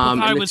 People thought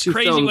I was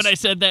crazy when I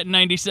said that in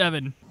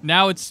 97.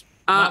 Now it's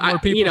a lot more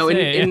people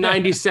say. In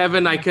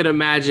 97, I could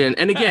imagine.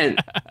 And again,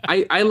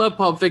 I love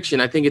Pulp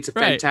Fiction. I think it's a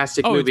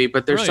fantastic movie,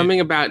 but there's something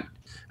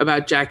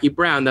about Jackie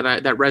Brown that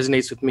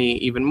resonates with me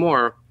even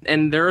more.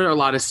 And there are a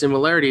lot of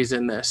similarities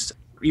in this.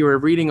 You were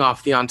reading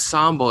off the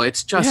ensemble.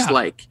 It's just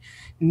like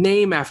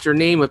name after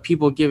name of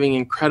people giving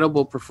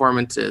incredible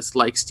performances.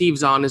 Like Steve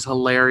Zahn is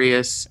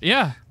hilarious.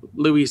 Yeah.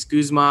 Luis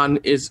Guzman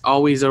is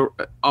always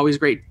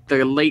great.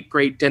 The late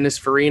great Dennis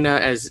Farina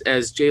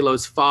as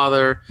J-Lo's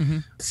father.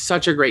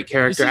 Such a great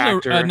character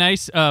actor. A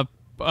nice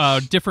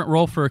different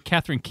role for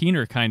Catherine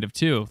Keener kind of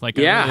too. Like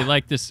I really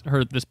like this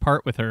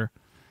part with her.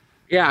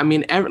 Yeah, I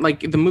mean,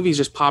 the movie's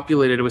just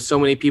populated with so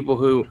many people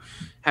who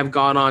have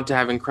gone on to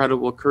have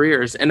incredible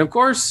careers. And of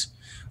course,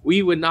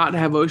 we would not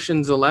have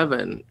Ocean's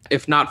 11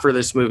 if not for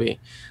this movie.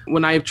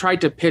 When I've tried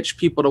to pitch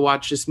people to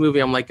watch this movie,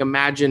 I'm like,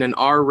 imagine an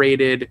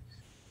R-rated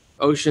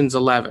Ocean's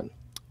 11.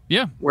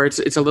 Yeah. Where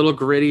it's a little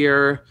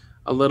grittier,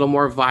 a little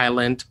more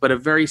violent, but a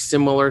very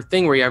similar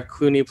thing where you have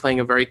Clooney playing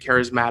a very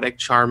charismatic,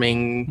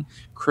 charming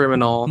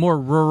criminal. More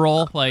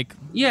rural, like...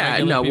 Yeah,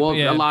 no, well,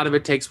 a lot of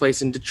it takes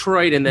place in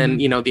Detroit, and then,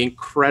 the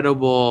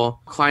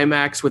incredible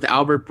climax with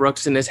Albert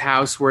Brooks in his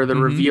house where the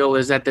reveal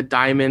is that the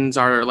diamonds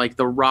are like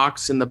the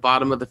rocks in the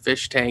bottom of the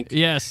fish tank.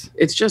 Yes.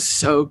 It's just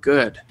so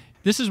good.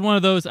 This is one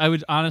of those I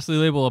would honestly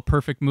label a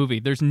perfect movie.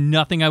 There's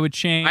nothing I would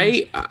change.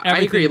 I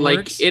agree.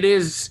 Works. Like,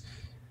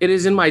 it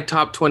is in my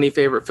top 20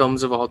 favorite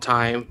films of all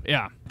time.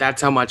 Yeah.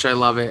 That's how much I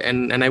love it.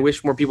 And I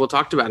wish more people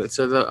talked about it.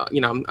 So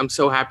I'm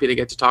so happy to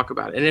get to talk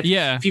about it. And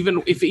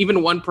if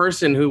even one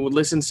person who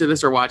listens to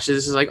this or watches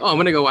this is like, oh, I'm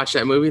going to go watch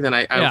that movie, then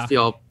I'll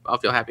feel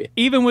happy.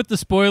 Even with the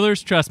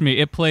spoilers, trust me,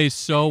 it plays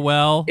so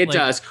well. It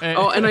does. And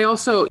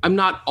I'm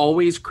not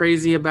always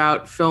crazy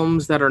about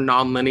films that are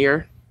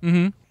nonlinear.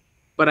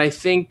 But I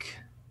think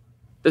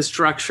the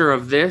structure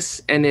of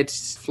this and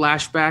its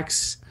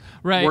flashbacks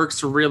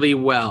works really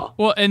well.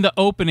 Well, and the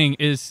opening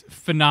is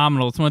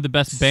phenomenal. It's one of the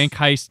best bank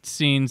heist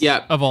scenes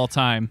of all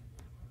time.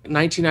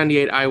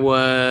 1998, I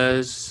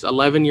was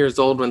 11 years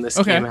old when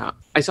this came out.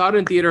 I saw it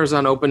in theaters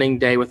on opening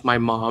day with my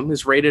mom. It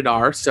was rated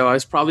R, so I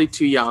was probably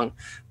too young.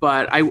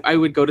 But I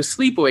would go to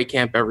sleepaway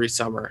camp every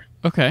summer.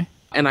 Okay.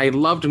 And I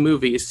loved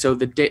movies. So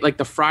the day, like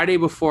the Friday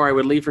before I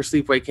would leave for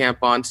sleepaway camp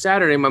on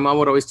Saturday, my mom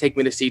would always take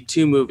me to see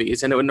 2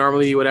 movies. And it would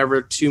normally be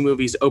whatever 2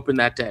 movies opened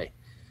that day.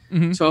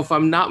 Mm-hmm. So if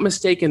I'm not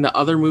mistaken, the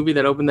other movie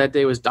that opened that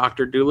day was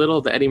Dr.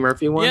 Dolittle, the Eddie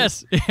Murphy one.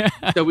 Yes.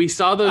 So we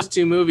saw those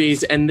 2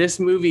 movies, and this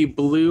movie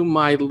blew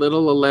my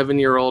little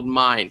 11-year-old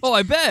mind. Oh,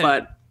 I bet.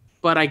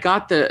 But I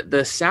got the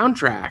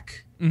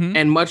soundtrack. Mm-hmm.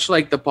 And much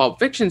like the Pulp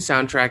Fiction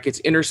soundtrack, it's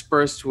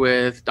interspersed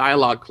with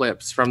dialogue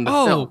clips from the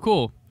film. Oh,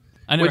 cool.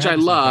 Which I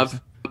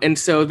love. And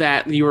so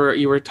that you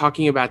were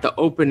talking about the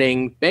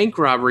opening bank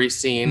robbery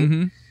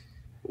scene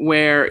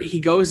where he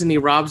goes and he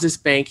robs this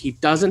bank. He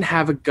doesn't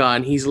have a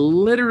gun. He's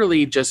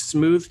literally just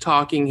smooth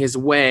talking his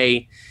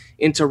way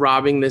into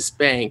robbing this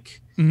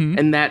bank. Mm-hmm.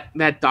 And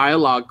that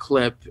dialogue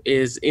clip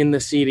is in the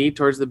CD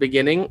towards the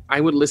beginning.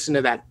 I would listen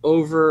to that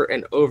over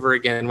and over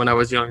again when I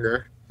was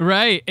younger.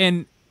 Right.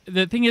 And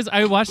the thing is,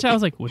 I watched it, I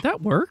was like, would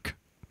that work?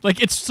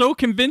 Like, it's so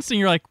convincing.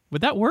 You're like,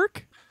 would that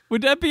work?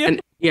 Would that be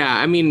Yeah,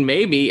 I mean,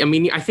 maybe. I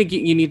mean, I think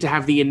you need to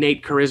have the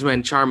innate charisma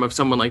and charm of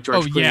someone like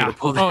George Clooney to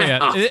pull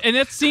that off. And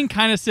that scene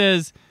kind of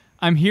says,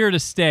 I'm here to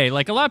stay.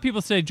 Like, a lot of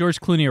people say George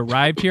Clooney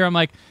arrived here. I'm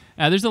like,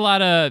 there's a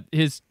lot of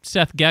his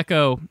Seth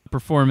Gecko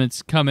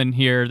performance coming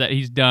here that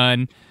he's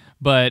done.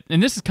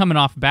 And this is coming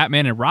off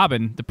Batman and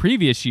Robin the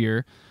previous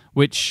year,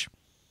 which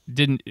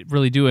didn't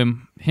really do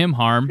him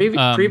harm.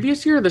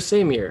 Previous year or the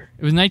same year?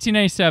 It was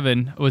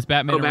 1997. It was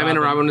Batman and Robin. Batman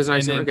and Robin was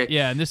 97. Okay.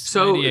 Yeah, and this is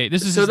 98.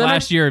 This is his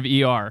last year of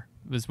ER.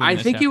 I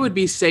think it would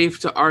be safe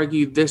to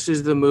argue this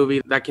is the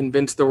movie that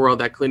convinced the world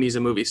that Clooney's a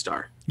movie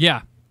star.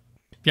 Yeah.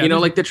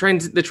 Like the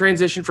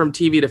transition from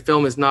TV to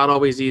film is not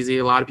always easy.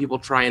 A lot of people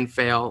try and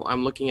fail.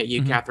 I'm looking at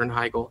you, Katherine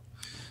Heigl.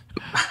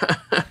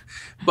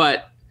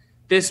 But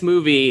this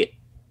movie,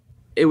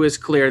 it was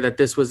clear that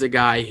this was a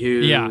guy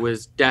who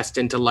was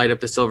destined to light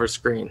up the silver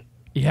screen.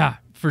 Yeah,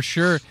 for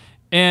sure.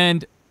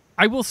 And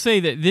I will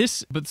say that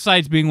this,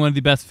 besides being one of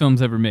the best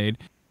films ever made,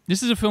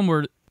 this is a film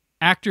where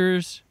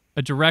actors,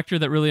 a director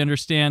that really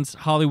understands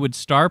Hollywood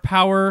star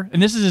power,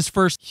 and this is his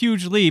first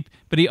huge leap,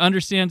 but he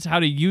understands how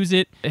to use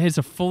it. It has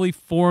a fully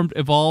formed,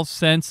 evolved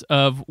sense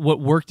of what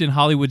worked in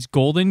Hollywood's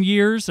golden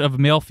years of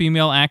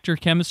male-female actor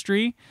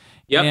chemistry.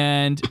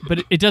 Yep.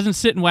 But it doesn't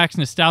sit and wax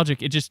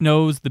nostalgic. It just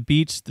knows the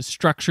beats, the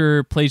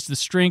structure, plays the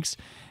strengths,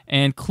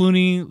 and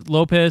Clooney,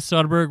 Lopez,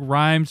 Soderbergh,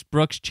 Rhimes,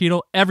 Brooks,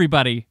 Cheadle,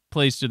 everybody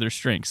plays to their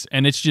strengths,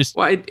 and it's just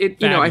I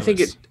think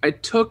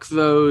it took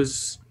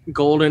those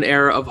golden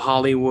era of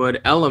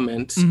Hollywood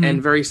elements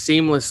and very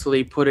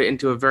seamlessly put it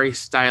into a very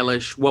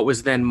stylish, what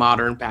was then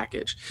modern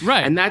package.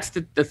 Right. And that's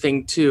the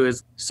thing too,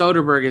 is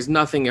Soderbergh is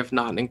nothing if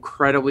not an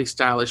incredibly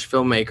stylish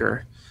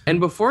filmmaker.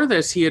 And before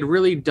this, he had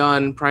really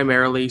done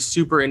primarily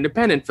super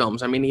independent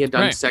films. I mean, he had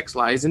done Sex,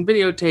 Lies, and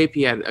Videotape.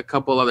 He had a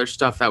couple other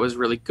stuff that was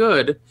really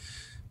good.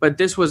 But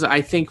this was,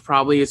 I think,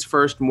 probably his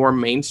first more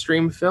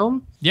mainstream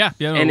film.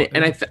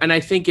 And I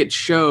think it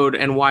showed,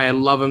 and why I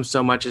love him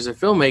so much as a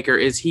filmmaker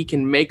is he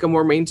can make a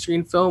more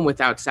mainstream film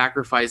without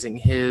sacrificing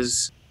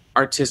his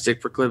artistic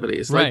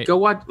proclivities. Like go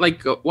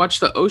watch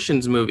the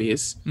Ocean's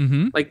movies.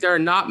 Mm-hmm. Like there are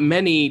not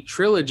many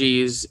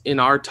trilogies in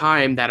our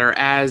time that are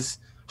as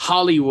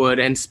Hollywood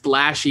and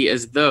splashy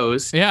as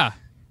those. Yeah.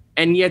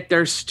 And yet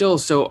they're still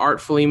so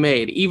artfully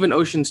made. Even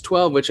Ocean's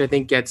 12, which I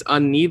think gets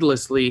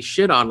unneedlessly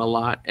shit on a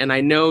lot. And I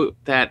know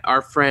that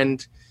our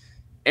friend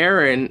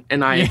Aaron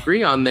and I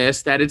agree on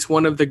this, that it's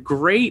one of the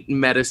great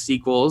meta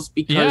sequels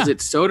because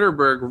it's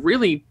Soderbergh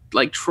really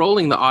like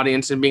trolling the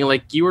audience and being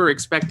like, you were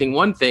expecting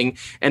one thing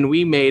and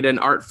we made an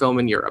art film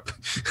in Europe.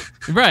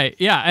 Right.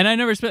 Yeah. And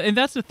and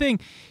that's the thing.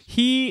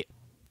 He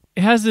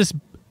has this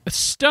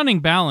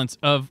stunning balance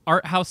of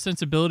art house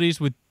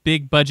sensibilities with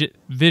big budget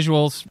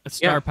visuals,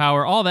 star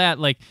power, all that.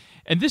 Like,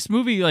 and this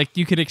movie, like,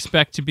 you could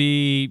expect to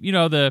be,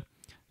 the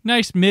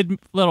nice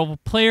mid-level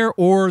player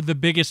or the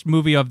biggest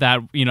movie of that,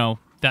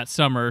 that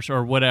summer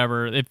or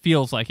whatever. It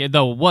feels like it,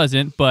 though it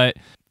wasn't, but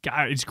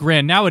God, it's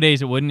grand.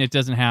 Nowadays, it wouldn't. It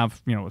doesn't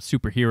have, a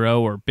superhero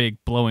or big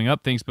blowing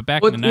up things, but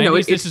back in the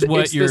 90s, this is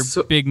what your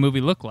big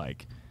movie looked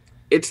like.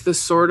 It's the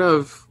sort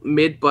of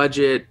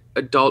mid-budget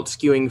adult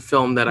skewing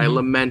film that I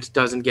lament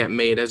doesn't get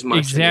made as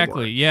much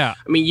anymore. Yeah.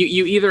 I mean,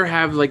 you either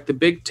have like the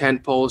big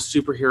tentpole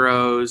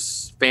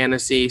superheroes,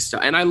 fantasy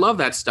stuff, and I love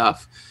that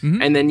stuff.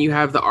 Mm-hmm. And then you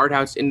have the art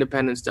house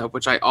independent stuff,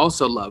 which I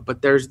also love.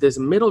 But there's this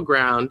middle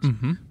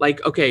ground,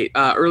 like,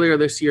 earlier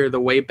this year, The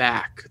Way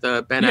Back,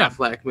 the Ben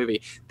Affleck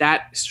movie,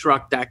 that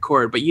struck that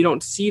chord. But you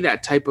don't see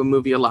that type of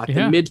movie a lot.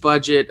 The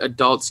mid-budget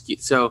adult skew.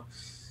 So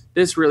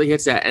this really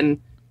hits that.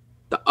 And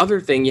the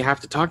other thing you have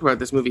to talk about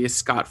this movie is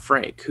Scott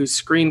Frank, whose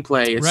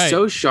screenplay is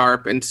so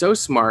sharp and so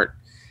smart.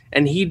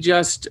 And he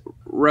just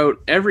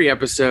wrote every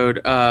episode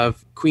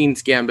of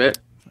Queen's Gambit.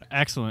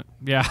 Excellent.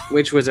 Yeah.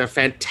 Which was a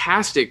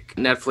fantastic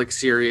Netflix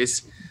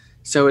series.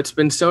 So it's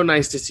been so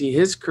nice to see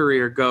his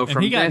career go from this.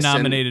 And he got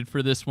nominated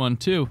for this one,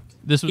 too.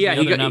 This was the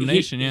other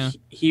nomination,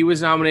 He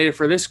was nominated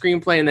for this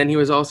screenplay, and then he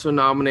was also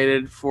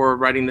nominated for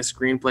writing the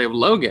screenplay of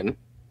Logan.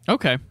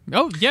 Okay.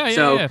 Oh,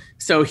 yeah.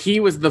 So he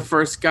was the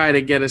first guy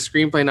to get a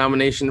screenplay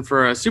nomination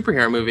for a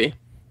superhero movie.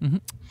 Mm-hmm.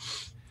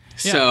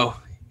 So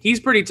He's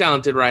pretty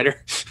talented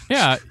writer.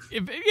 Yeah,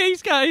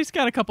 he's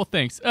got a couple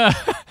things.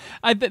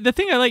 The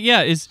thing I like,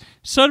 is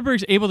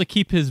Soderbergh's able to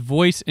keep his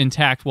voice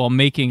intact while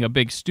making a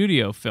big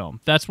studio film.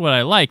 That's what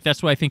I like.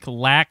 That's what I think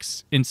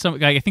lacks in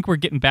some. I think we're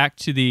getting back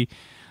to the.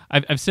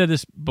 I've said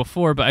this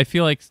before, but I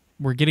feel like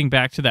we're getting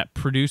back to that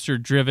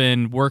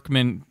producer-driven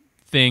workman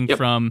thing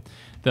from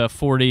the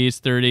 40s,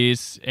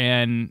 30s,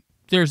 and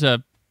there's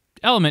a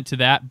element to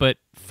that. But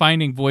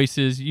finding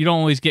voices, you don't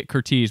always get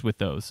Curtiz with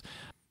those.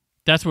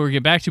 That's what we're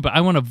getting back to, but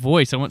I want a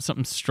voice. I want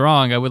something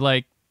strong. I would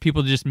like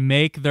people to just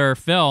make their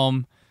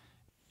film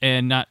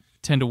and not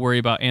tend to worry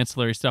about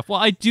ancillary stuff. Well,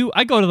 I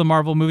go to the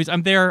Marvel movies.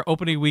 I'm there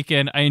opening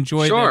weekend. I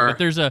enjoy them, but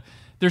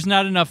there's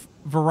not enough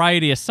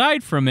variety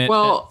aside from it.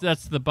 Well,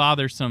 that's the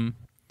bothersome.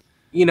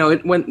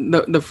 When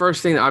the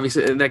first thing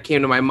obviously that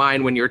came to my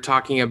mind when you were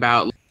talking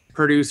about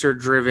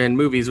producer-driven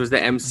movies was the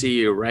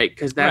MCU, right?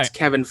 Because that's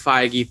Kevin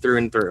Feige through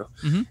and through.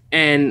 Mm-hmm.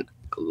 And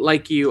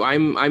like you,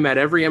 I'm at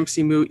every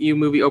MCU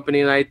movie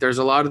opening night. There's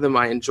a lot of them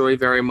I enjoy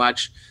very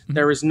much. Mm-hmm.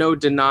 There is no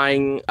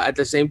denying at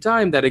the same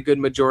time that a good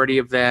majority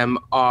of them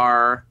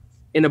are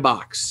in a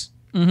box.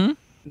 Mm-hmm.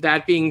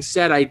 That being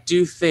said, I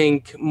do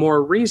think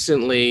more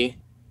recently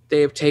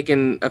they have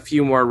taken a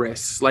few more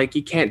risks. Like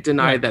you can't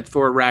deny that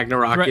Thor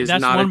Ragnarok is that's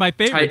not one of my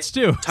favorites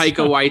too.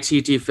 Taika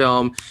Waititi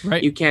film.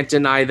 Right. You can't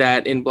deny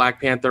that in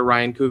Black Panther,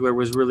 Ryan Coogler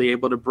was really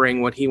able to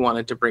bring what he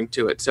wanted to bring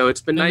to it. So it's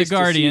been nice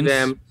to see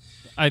them.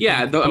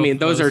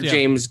 Those are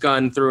James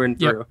Gunn through and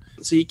through.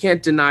 Yep. So you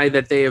can't deny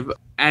that they have,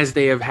 as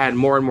they have had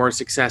more and more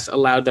success,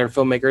 allowed their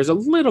filmmakers a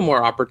little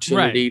more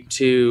opportunity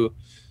to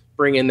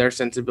bring in their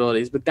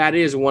sensibilities. But that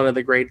is one of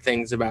the great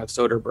things about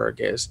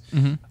Soderbergh is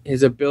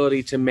his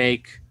ability to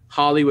make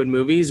Hollywood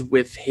movies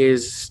with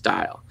his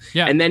style.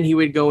 Yeah. And then he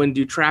would go and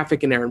do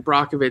Traffic and Aaron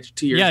Brockovich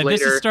 2 years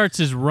later. This starts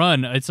his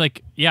run. It's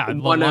like,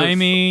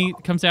 Limey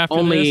comes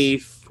after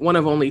this. One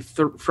of only,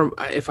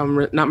 if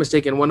I'm not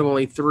mistaken, one of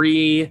only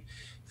 3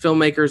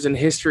 filmmakers in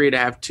history to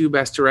have 2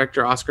 Best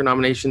Director Oscar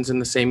nominations in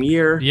the same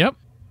year. Yep.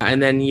 And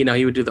then, he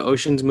would do the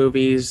Ocean's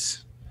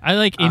movies. I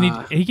like,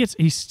 and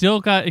he's still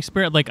got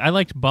experience. Like, I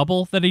liked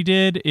Bubble that he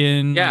did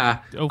in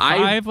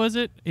 2005, was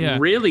it? Yeah.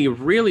 Really,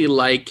 really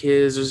like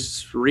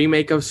his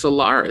remake of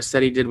Solaris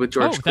that he did with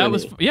George Clooney. That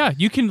was,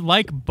 you can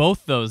like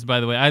both those,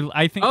 by the way.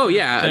 I think. Oh,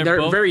 yeah,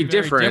 they're very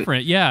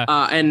different. Yeah.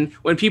 And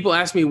when people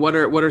ask me what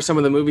are some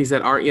of the movies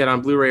that aren't yet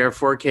on Blu-ray or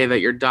 4K that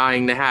you're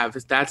dying to have,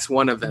 that's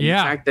one of them.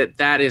 Yeah. The fact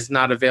that is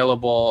not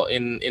available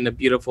in a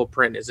beautiful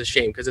print is a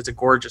shame because it's a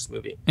gorgeous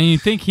movie. And you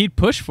think he'd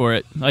push for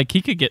it? Like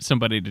he could get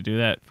somebody to do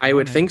that. I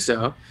would think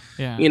so.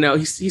 Yeah.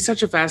 He's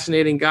such a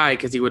fascinating guy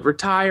because he would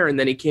retire and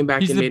then he came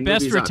back and made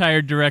movies. He's the best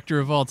retired director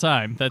of all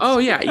time.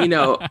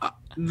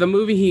 The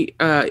movie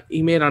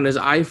he made on his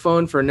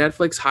iPhone for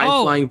Netflix, High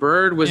Flying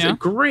Bird, was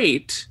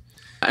great.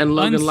 And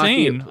Logan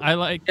Unsane. Lucky. I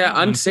like. Yeah,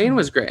 Unsane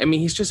was great. I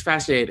mean, he's just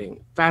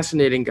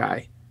fascinating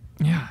guy.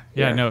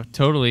 Yeah, no,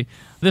 totally.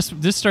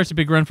 This starts a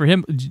big run for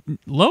him.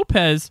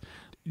 Lopez,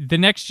 the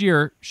next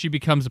year she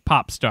becomes a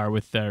pop star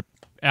with their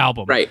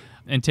album. Right.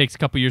 And takes a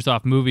couple years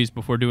off movies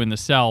before doing The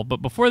Cell. But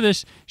before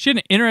this, she had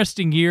an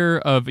interesting year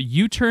of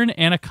U-Turn,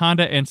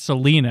 Anaconda, and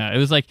Selena. It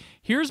was like,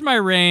 here's my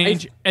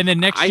range, and then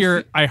next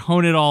year I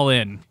hone it all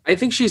in. I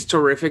think she's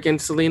terrific in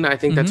Selena. I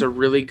think that's a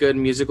really good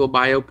musical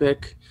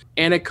biopic.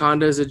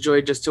 Anaconda is a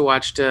joy just to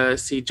watch to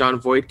see Jon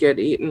Voight get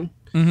eaten.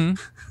 Mm-hmm.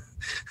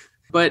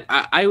 But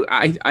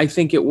I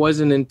think it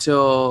wasn't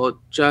until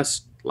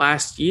just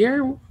last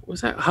year.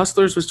 Was that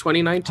Hustlers was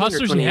 2019 or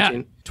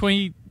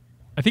 2018?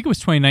 I think it was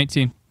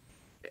 2019.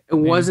 It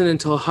wasn't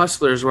until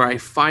Hustlers where I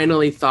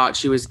finally thought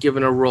she was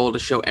given a role to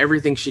show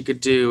everything she could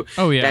do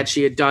that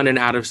she had done in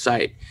Out of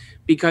Sight.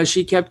 Because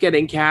she kept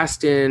getting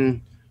cast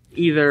in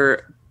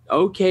either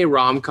okay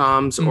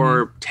rom-coms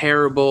or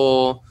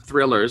terrible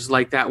thrillers,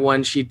 like that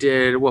one she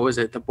did, what was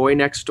it, The Boy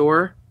Next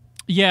Door?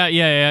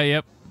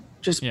 Yep.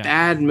 Just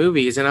bad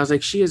movies. And I was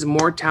like, she is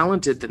more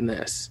talented than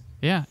this.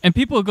 Yeah, and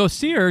people will go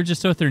see her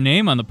just with her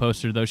name on the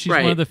poster, though. She's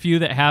one of the few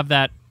that have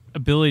that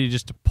ability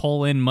just to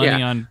pull in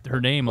money on her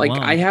name alone.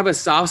 I have a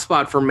soft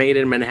spot for Made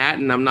in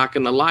Manhattan, I'm not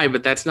going to lie,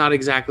 but that's not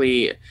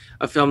exactly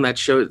a film that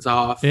shows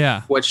off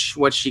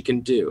what she can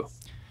do.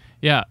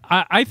 Yeah,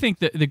 I think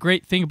that the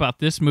great thing about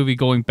this movie,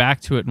 going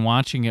back to it and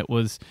watching it,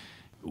 was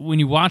when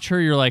you watch her,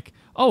 you're like,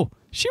 oh,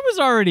 she was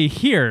already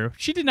here.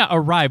 She did not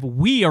arrive.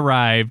 We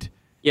arrived.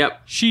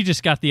 Yep. She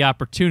just got the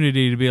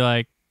opportunity to be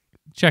like,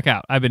 check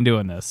out, I've been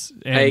doing this.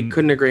 And I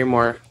couldn't agree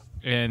more.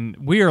 And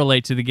we are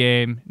late to the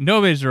game.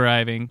 Nobody's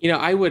arriving.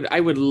 I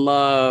would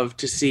love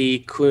to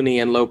see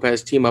Clooney and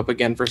Lopez team up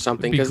again for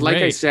something. Because like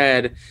I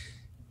said,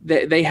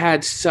 they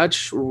had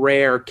such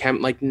rare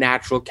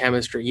natural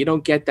chemistry. You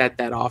don't get that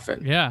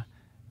often. Yeah.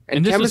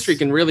 And chemistry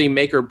can really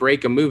make or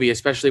break a movie,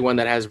 especially one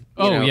that has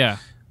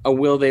a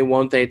will they,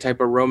 won't they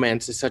type of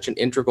romance is such an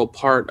integral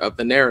part of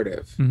the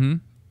narrative. Mm-hmm.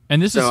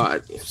 And this is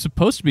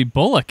supposed to be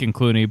Bullock and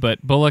Clooney,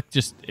 but Bullock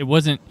it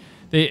wasn't.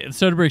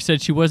 Soderbergh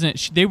said she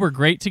wasn't. They were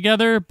great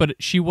together, but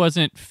she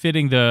wasn't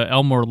fitting the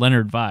Elmore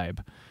Leonard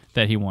vibe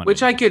that he wanted.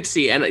 Which I could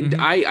see, and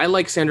I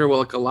like Sandra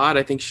Bullock a lot.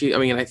 I think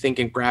I think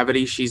in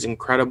Gravity she's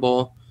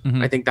incredible.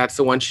 I think that's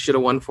the one she should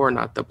have won for,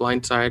 not The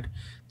Blind Side.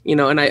 You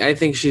know, and I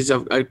think she's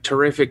a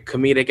terrific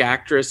comedic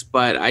actress,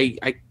 but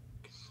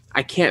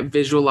I can't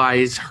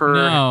visualize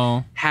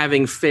her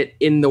having fit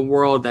in the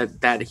world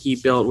that he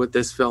built with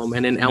this film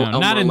and in Elmore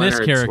not in Leonard's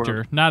this character.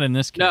 world. Not in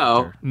this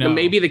character. No.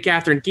 Maybe the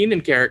Catherine Keener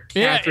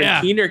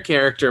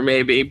character,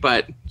 maybe,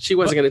 but she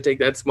wasn't going to take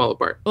that small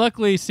part.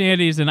 Luckily,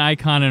 Sandy's an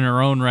icon in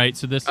her own right,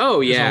 so this is a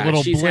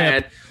little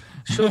blip.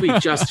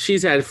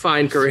 She's had a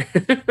fine career.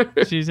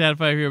 She's had a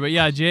fine career, but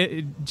yeah,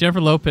 Jennifer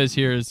Lopez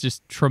here is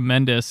just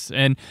tremendous,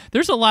 and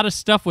there's a lot of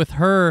stuff with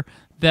her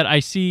that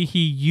I see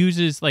he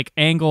uses, like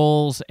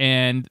angles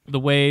and the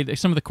way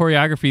some of the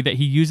choreography that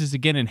he uses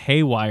again in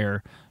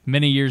Haywire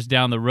many years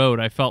down the road.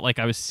 I felt like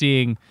I was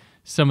seeing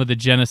some of the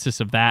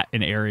genesis of that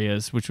in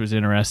areas, which was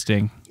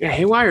interesting. Yeah,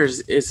 Haywire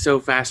is so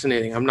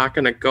fascinating. I'm not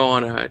going to go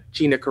on a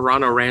Gina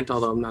Carano rant,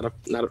 although I'm not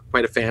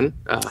quite a fan.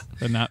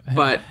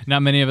 But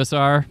not many of us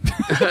are.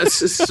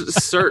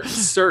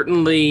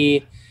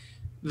 Certainly,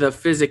 the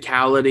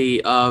physicality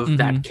of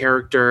that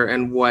character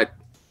and what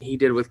he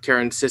did with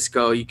Karen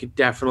Sisco, you could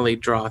definitely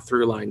draw a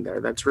through line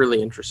there. That's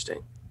really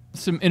interesting.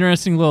 Some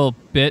interesting little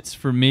bits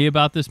for me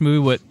about this movie,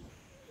 what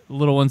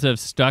little ones that have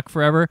stuck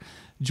forever.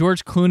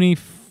 George Clooney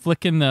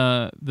flicking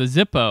the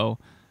Zippo.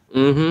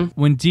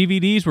 When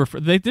DVDs were...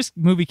 this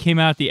movie came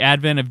out at the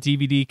advent of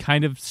DVD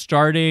kind of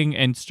starting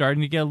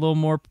to get a little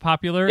more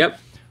popular. Yep.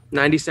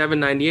 97,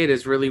 98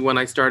 is really when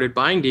I started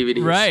buying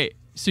DVDs. Right.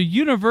 So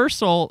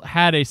Universal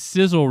had a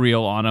sizzle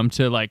reel on them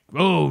to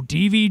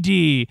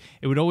DVD.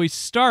 It would always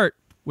start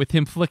with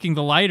him flicking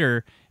the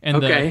lighter and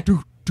the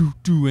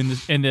do and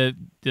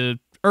the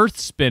earth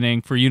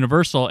spinning for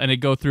Universal, and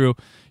it'd go through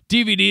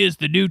DVD is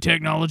the new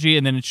technology,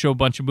 and then it'd show a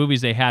bunch of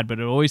movies they had, but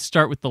it would always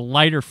start with the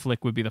lighter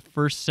flick would be the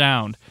first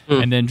sound,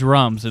 and then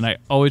drums, and I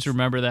always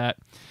remember that,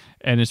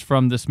 and it's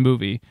from this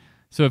movie.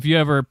 So if you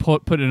ever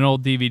put in an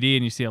old DVD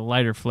and you see a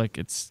lighter flick,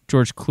 it's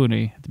George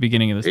Clooney at the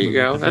beginning of this movie.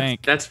 There you go.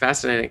 That's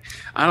fascinating.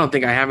 I don't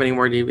think I have any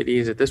more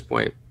DVDs at this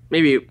point.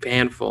 Maybe a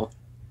handful.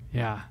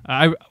 Yeah,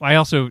 I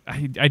also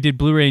did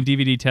Blu-ray and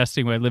DVD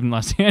testing when I lived in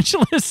Los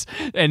Angeles,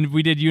 and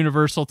we did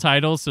Universal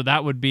titles, so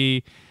that would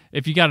be,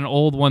 if you got an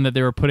old one that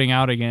they were putting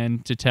out again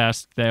to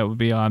test, that would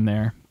be on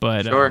there.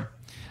 But sure.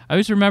 I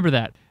always remember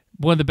that.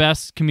 One of the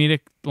best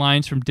comedic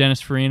lines from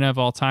Dennis Farina of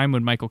all time,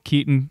 when Michael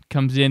Keaton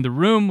comes in the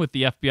room with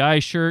the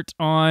FBI shirt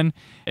on,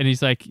 and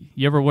he's like,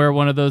 you ever wear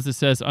one of those that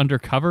says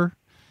undercover?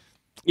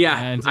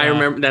 Yeah, and, I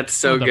remember. That's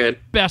so good.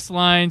 Best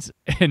lines,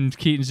 and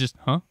Keaton's just,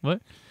 huh,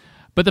 what?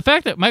 But the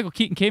fact that Michael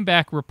Keaton came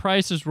back,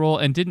 reprised his role,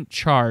 and didn't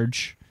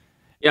charge,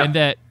 and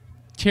that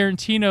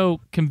Tarantino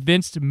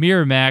convinced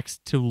Miramax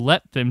to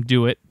let them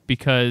do it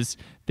because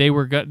they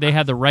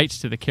had the rights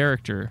to the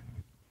character.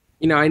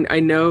 You know, I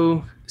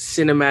know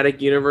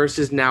cinematic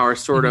universes now are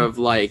sort of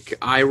like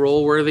eye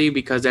roll worthy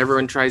because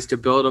everyone tries to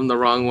build them the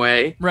wrong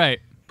way.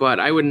 Right. But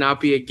I would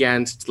not be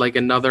against like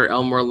another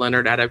Elmore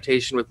Leonard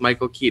adaptation with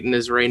Michael Keaton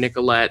as Ray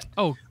Nicolette.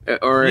 Oh,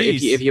 or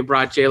if you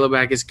brought J-Lo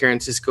back as Karen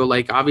Sisco,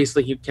 like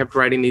obviously he kept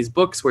writing these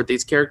books where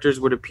these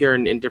characters would appear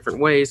in different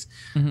ways.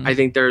 I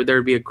think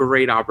there'd be a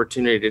great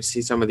opportunity to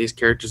see some of these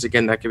characters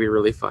again. That could be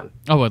really fun.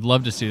 Oh, I'd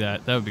love to see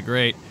that. That would be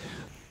great.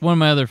 One of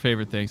my other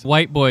favorite things,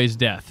 White Boy's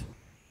death.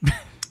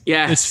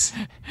 Yes.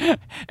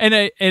 And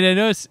I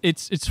notice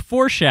it's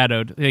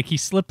foreshadowed. Like he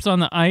slips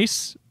on the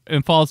ice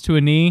and falls to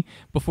a knee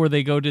before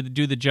they go to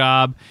do the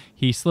job.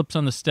 He slips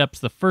on the steps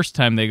the first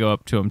time they go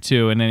up to him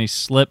too, and then he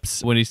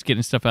slips when he's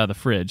getting stuff out of the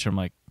fridge. I'm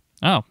like,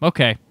 oh,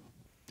 okay.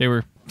 They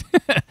were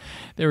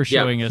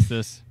showing us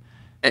this.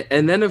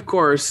 And then of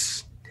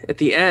course at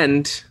the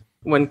end,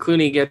 when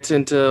Clooney gets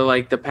into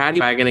like the paddy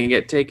wagon and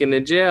get taken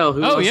to jail,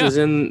 who else is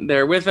in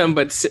there with him?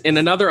 But in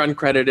another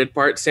uncredited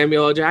part,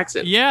 Samuel L.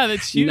 Jackson. Yeah,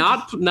 that's huge.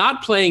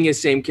 Not playing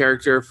his same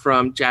character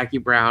from Jackie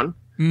Brown,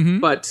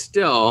 but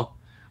still,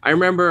 I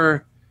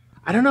remember.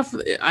 I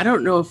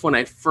don't know if when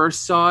I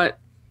first saw it,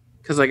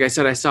 because like I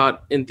said, I saw it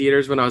in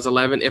theaters when I was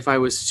 11. If I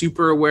was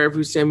super aware of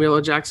who Samuel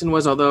L. Jackson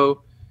was,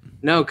 although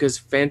no, because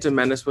Phantom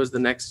Menace was the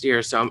next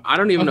year, so I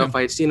don't even know if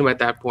I had seen him at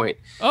that point.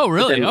 Oh,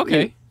 really? Then,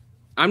 okay.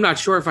 I'm not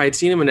sure if I had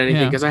seen him in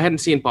anything because I hadn't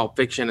seen Pulp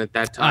Fiction at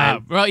that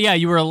time. Well, yeah,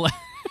 you were.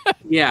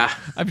 Yeah,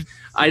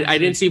 I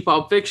didn't see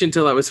Pulp Fiction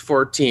until I was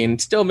 14.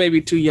 Still maybe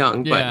too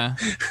young,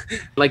 but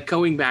like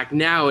going back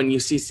now and you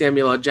see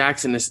Samuel L.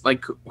 Jackson, is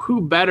like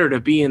who better to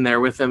be in there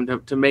with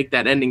him to make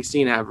that ending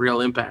scene have real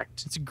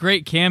impact. It's a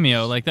great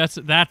cameo. Like that's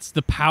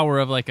the power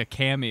of like a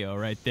cameo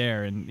right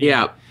there. And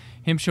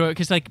him showing,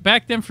 because like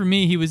back then for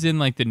me, he was in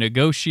like The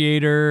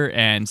Negotiator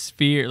and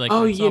Sphere.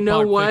 Like you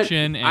know what?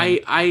 Fiction and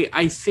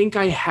I think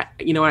I had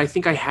I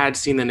think I had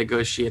seen The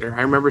Negotiator.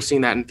 I remember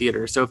seeing that in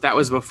theater. So if that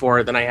was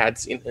before, then I had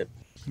seen it.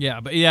 Yeah,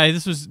 but yeah,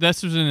 this was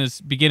in his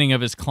beginning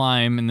of his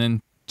climb, and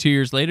then 2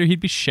 years later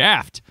he'd be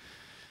Shaft,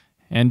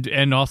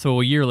 and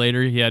also a year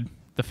later he had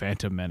The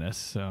Phantom Menace.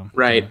 So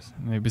right,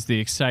 it was the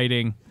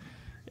exciting.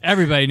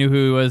 Everybody knew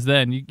who he was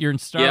then. You're in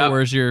Star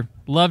Wars. You're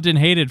loved and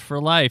hated for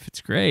life. It's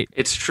great.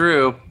 It's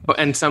true,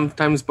 and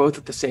sometimes both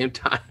at the same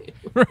time.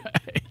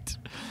 Right.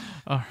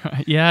 All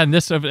right. Yeah, and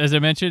this, as I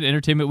mentioned,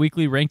 Entertainment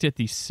Weekly ranked it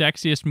the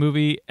sexiest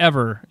movie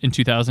ever in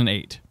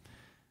 2008.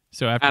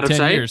 So after Out of 10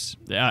 sight? years,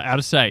 out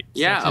of sight.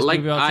 Yeah, Sexiest like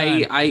movie of all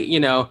time.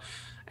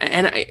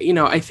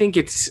 I think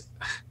it's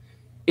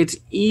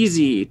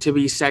easy to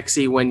be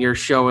sexy when you're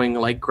showing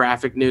like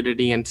graphic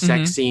nudity and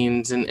sex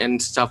scenes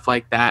and stuff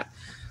like that.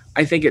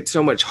 I think it's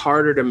so much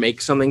harder to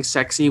make something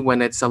sexy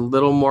when it's a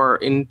little more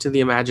into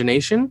the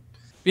imagination.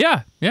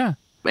 Yeah, yeah.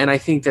 And I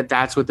think that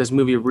that's what this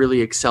movie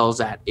really excels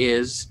at,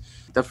 is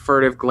the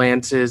furtive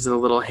glances, the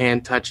little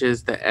hand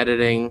touches, the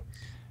editing,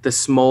 the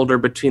smolder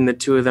between the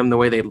two of them, the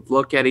way they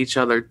look at each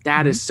other.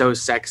 That is so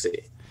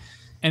sexy.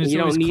 And it's You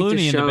always don't need to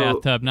Clooney in the show-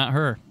 bathtub, not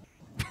her.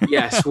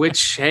 Yes,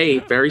 which, hey,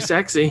 very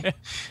sexy.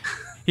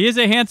 He is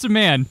a handsome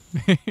man.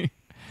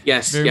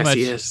 Yes, Very yes, much.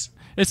 he is.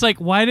 It's like,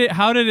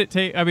 how did it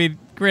take? I mean,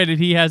 granted,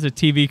 he has a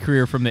TV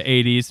career from the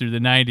 80s through the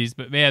 90s,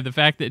 but man, the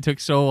fact that it took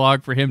so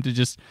long for him to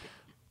just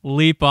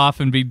leap off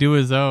and do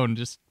his own,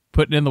 just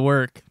putting in the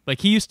work.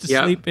 Like, he used to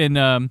sleep in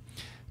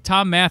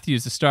Tom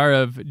Matthews, the star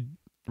of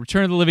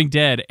Return of the Living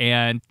Dead,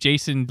 and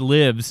Jason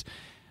Lives.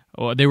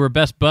 Oh, they were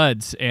best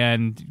buds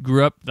and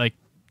grew up like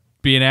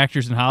being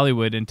actors in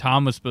Hollywood, and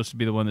Tom was supposed to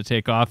be the one to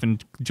take off,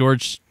 and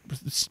George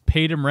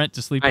paid him rent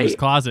to sleep in his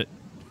closet.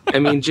 I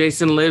mean,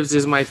 Jason Lives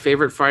is my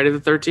favorite Friday the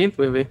 13th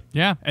movie.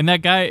 Yeah, and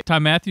that guy,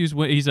 Tom Matthews,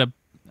 he's a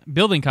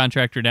building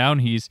contractor now,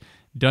 and he's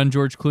done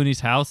George Clooney's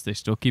house. They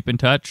still keep in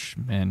touch,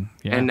 and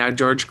yeah. And now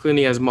George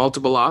Clooney has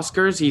multiple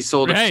Oscars. He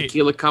sold a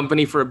tequila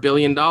company for $1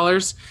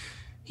 billion.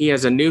 He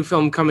has a new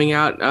film coming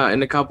out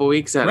in a couple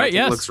weeks that I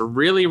think looks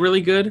really,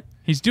 really good.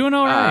 He's doing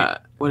all right.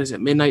 What is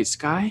it, Midnight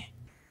Sky?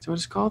 Is that what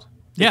it's called?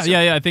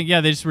 Yeah. I think,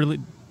 they just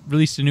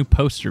released a new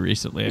poster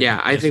recently.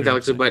 I think that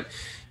looks good. But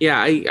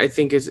yeah, I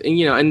think it's,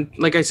 and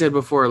like I said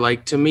before,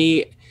 like, to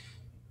me,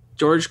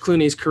 George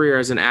Clooney's career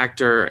as an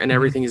actor and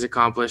everything he's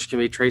accomplished can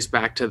be traced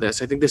back to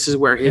this. I think this is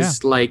where his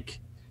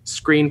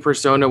screen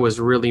persona was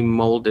really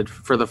molded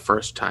for the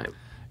first time.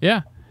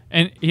 Yeah.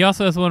 And he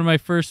also has one of my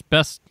first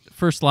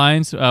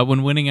lines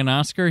when winning an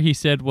Oscar. He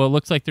said, "Well, it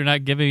looks like they're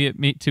not giving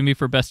it to me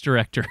for Best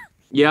Director."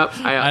 Yep.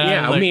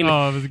 I mean,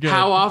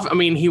 how often? I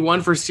mean, he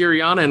won for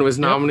Syriana and was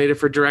nominated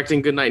for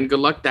directing Good Night and Good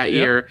Luck that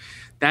year.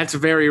 That's a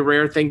very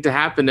rare thing to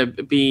happen, to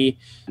be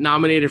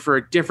nominated for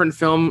a different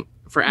film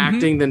for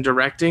acting than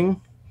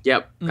directing.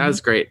 Yep, that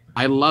was great.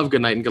 I love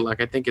Good Night and Good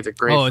Luck. I think it's a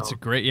great film. It's a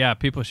great,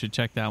 people should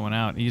check that one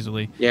out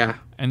easily. Yeah.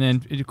 And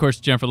then, of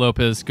course, Jennifer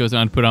Lopez goes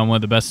on to put on one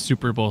of the best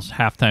Super Bowl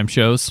halftime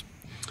shows.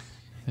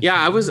 Yeah,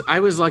 I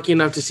was lucky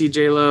enough to see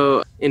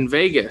J-Lo in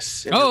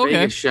Vegas,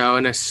 Vegas show,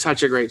 and it's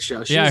such a great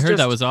show. I heard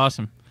that was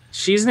awesome.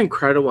 She's an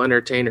incredible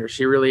entertainer.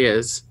 She really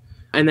is.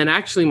 And then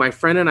actually my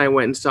friend and I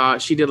went and saw,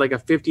 she did like a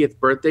 50th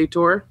birthday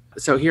tour.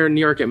 So here in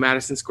New York at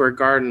Madison Square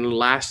Garden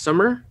last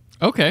summer.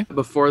 Okay.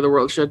 Before the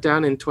world shut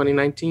down in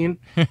 2019.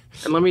 And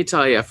let me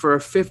tell you, for a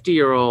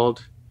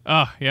 50-year-old,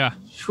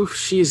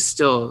 she's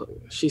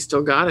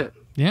still got it.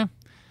 Yeah.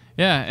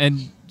 Yeah.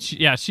 And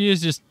she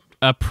is just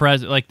a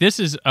present. Like, this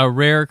is a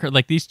rare,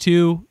 like, these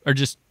two are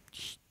just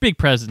big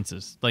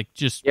presences. Like,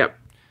 just. Yep.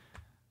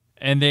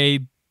 And they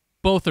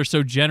both are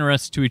so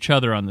generous to each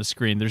other on the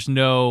screen.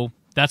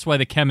 That's why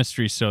the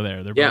chemistry's so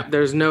there.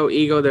 There's no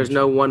ego. There's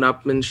no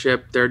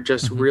one-upmanship. They're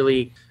just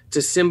really, it's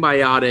a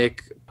symbiotic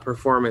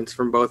performance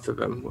from both of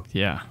them.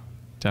 Yeah,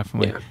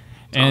 definitely. Yeah,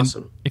 and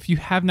awesome. If you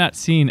have not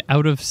seen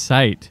Out of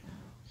Sight,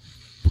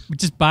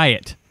 just buy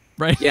it,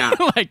 right? Yeah.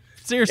 Like,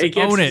 seriously,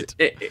 own it.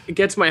 It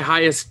gets my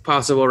highest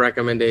possible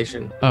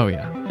recommendation. Oh,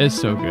 yeah. It's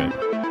so good.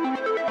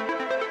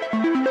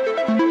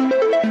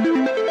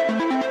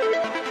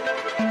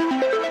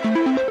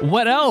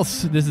 What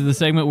else? This is the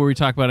segment where we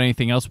talk about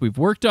anything else we've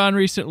worked on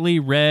recently,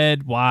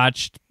 read,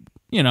 watched,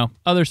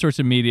 other sorts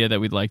of media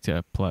that we'd like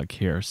to plug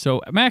here. So,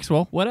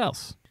 Maxwell, what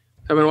else?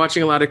 I've been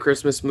watching a lot of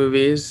Christmas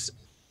movies.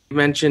 You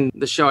mentioned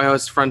the show I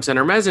host, Front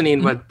Center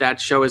Mezzanine, but that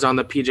show is on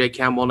the PJ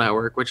Campbell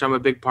Network, which I'm a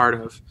big part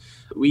of.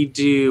 We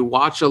do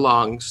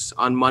watch-alongs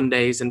on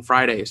Mondays and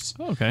Fridays.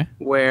 Okay.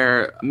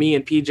 Where me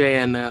and PJ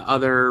and the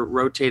other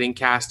rotating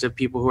cast of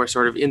people who are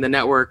sort of in the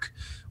network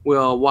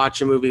will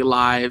watch a movie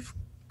live,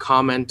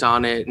 comment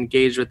on it,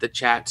 engage with the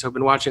chat. So I've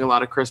been watching a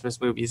lot of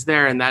Christmas movies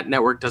there, and that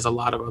network does a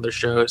lot of other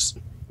shows.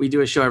 We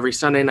do a show every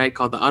Sunday night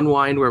called The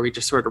Unwind, where we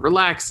just sort of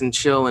relax and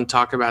chill and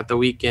talk about the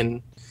week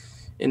in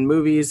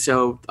movies.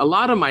 So a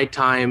lot of my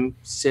time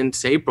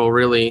since April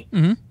really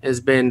has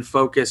been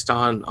focused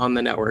on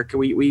the network.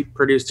 We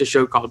produced a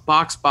show called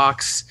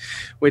Box,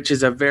 which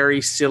is a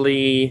very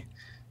silly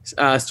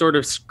sort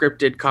of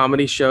scripted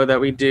comedy show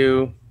that we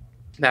do.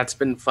 That's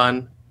been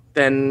fun.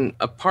 Then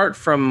apart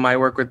from my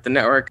work with the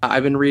network,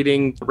 I've been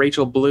reading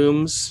Rachel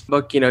Bloom's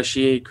book.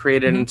 She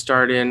created and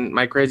starred in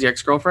My Crazy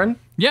Ex-Girlfriend.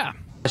 Yeah.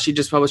 She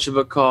just published a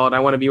book called I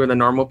Want to Be Where the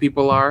Normal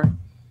People Are,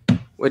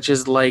 which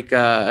is like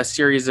a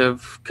series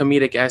of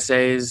comedic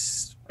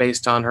essays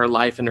based on her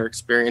life and her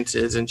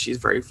experiences. And she's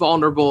very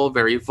vulnerable,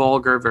 very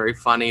vulgar, very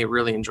funny.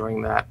 Really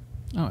enjoying that.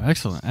 Oh,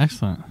 excellent.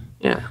 Excellent.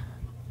 Yeah.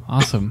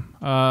 Awesome.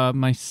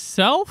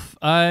 Myself,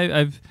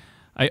 I've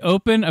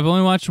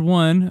only watched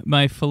one,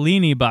 my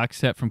Fellini box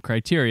set from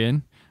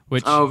Criterion,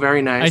 which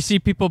very nice. I see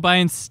people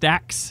buying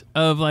stacks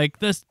of like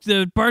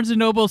the Barnes &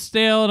 Noble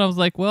stale, and I was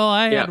like, well,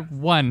 I had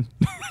one.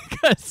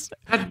 That's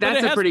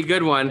a pretty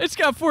good one. It's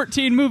got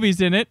 14 movies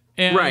in it.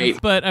 Right.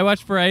 But I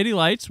watched Variety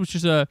Lights, which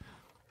is a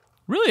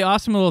really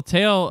awesome little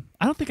tale.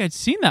 I don't think I'd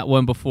seen that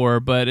one before,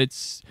 but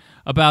it's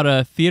about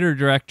a theater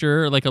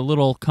director, like a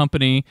little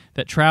company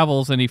that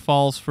travels, and he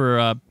falls for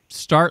a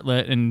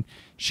starlet, and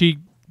she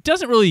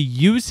doesn't really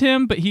use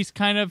him, but he's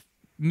kind of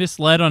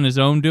misled on his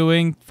own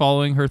doing,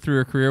 following her through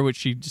her career, which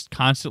she just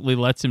constantly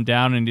lets him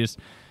down and just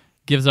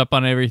gives up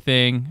on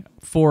everything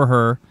for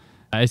her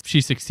as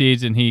she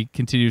succeeds, and he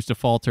continues to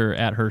falter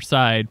at her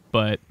side.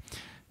 But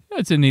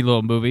it's a neat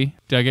little movie.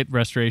 Dug it.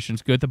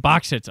 Restoration's good. The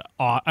box set's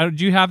awesome.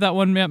 Do you have that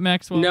one,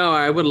 Maxwell? No,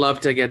 I would love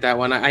to get that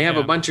one. I have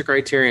a bunch of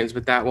Criterions,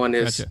 but that one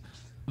is... Gotcha.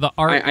 The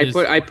art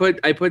I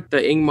put the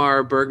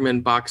Ingmar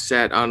Bergman box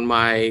set on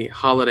my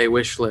holiday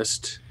wish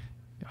list.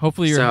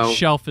 Hopefully your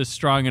shelf is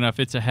strong enough.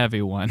 It's a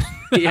heavy one.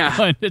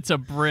 Yeah. It's a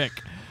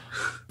brick.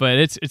 But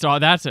it's all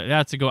that's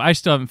a go. I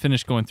still haven't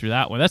finished going through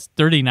that one. That's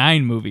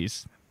 39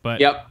 movies.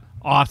 But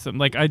awesome.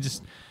 Like I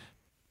just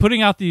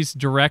putting out these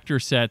director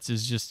sets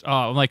is just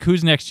like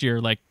who's next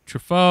year? Like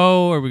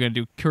Truffaut? Are we gonna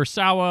do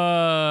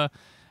Kurosawa?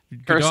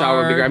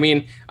 Kurosawa would be great. I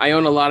mean, I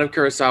own a lot of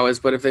Kurosawas,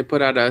 but if they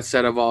put out a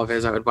set of all of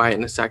his, I would buy it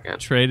in a second.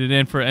 Trade it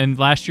in for, and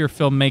last year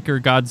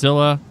filmmaker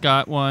Godzilla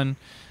got one.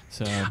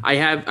 So I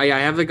have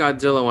the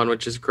Godzilla one,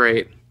 which is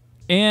great.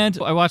 And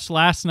I watched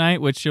last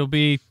night, which will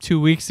be 2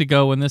 weeks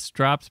ago when this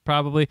drops,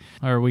 probably,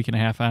 or a week and a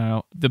half. I don't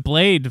know. The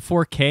Blade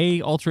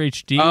 4K Ultra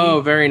HD. Oh,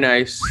 very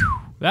nice.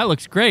 That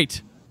looks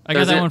great. I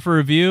got that one for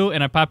review,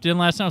 and I popped in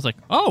last night. I was like,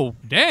 oh,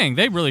 dang,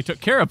 they really took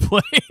care of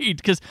Blade.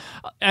 Because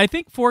I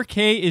think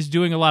 4K is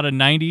doing a lot of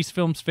 90s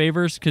films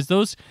favors, because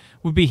those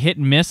would be hit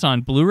and miss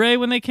on Blu-ray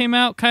when they came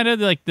out, kind of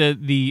like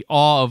the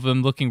awe of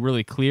them looking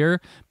really clear.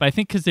 But I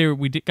think because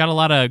we got a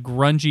lot of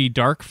grungy,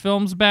 dark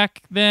films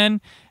back then,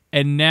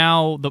 and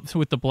now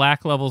with the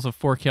black levels of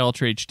 4K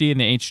Ultra HD and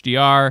the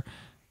HDR,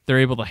 they're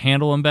able to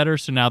handle them better,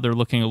 so now they're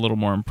looking a little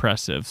more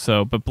impressive.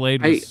 So, but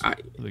Blade was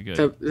really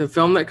good. The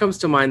film that comes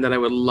to mind that I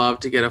would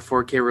love to get a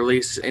 4K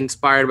release,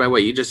 inspired by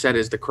what you just said,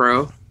 is The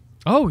Crow.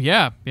 Oh,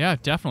 yeah,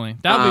 definitely.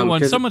 That'll be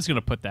one. Someone's going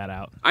to put that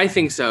out. I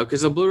think so,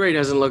 because the Blu-ray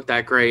doesn't look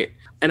that great.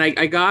 And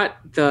I got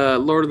the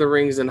Lord of the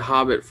Rings and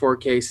Hobbit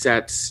 4K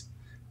sets,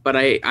 but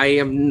I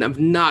have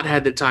not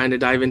had the time to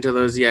dive into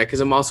those yet, because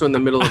I'm also in the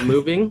middle of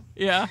moving.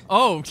 Yeah.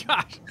 Oh,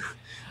 gosh.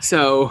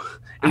 So...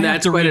 And I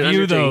have to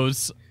review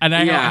those, and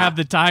I don't have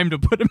the time to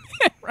put them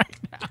in right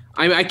now.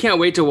 I can't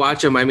wait to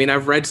watch them. I mean,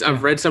 I've read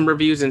some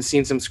reviews and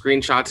seen some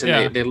screenshots,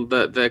 and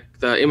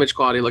the image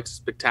quality looks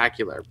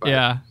spectacular.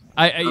 But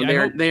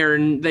they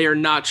are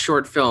not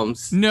short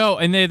films. No,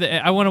 and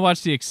I want to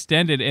watch the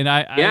extended, and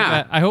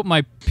I hope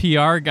my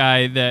PR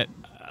guy that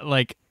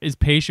like is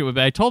patient with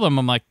it. I told him,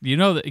 I'm like,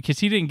 because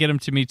he didn't get them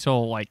to me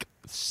till like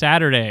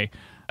Saturday,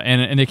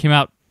 and they came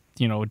out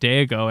a day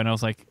ago, and I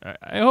was like,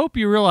 I hope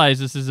you realize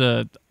this is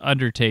a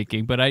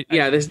undertaking, but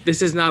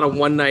this is not a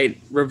one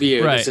night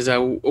review. Right. This is a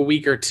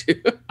week or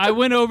two. I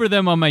went over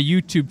them on my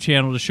YouTube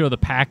channel to show the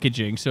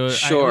packaging, so I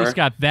at least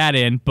got that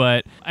in,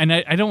 and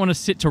I don't want to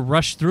sit to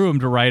rush through them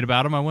to write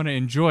about them. I want to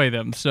enjoy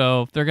them,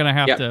 so they're gonna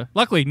have to.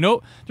 Luckily,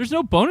 there's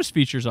no bonus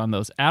features on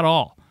those at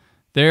all.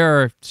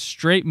 They're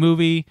straight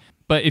movie,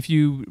 but if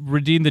you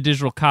redeem the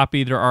digital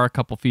copy, there are a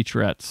couple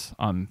featurettes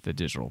on the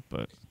digital,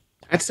 but.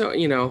 That's so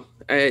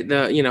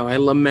I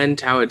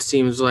lament how it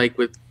seems like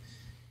with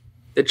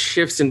the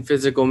shifts in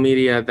physical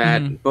media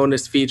that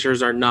bonus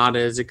features are not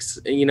as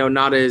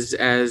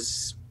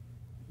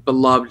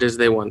beloved as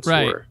they once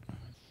were.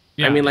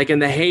 Yeah. I mean, like in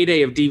the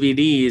heyday of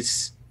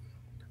DVDs,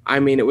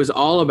 I mean, it was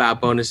all about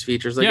bonus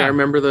features. Like I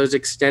remember those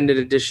extended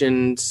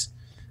editions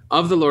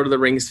of the Lord of the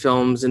Rings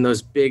films and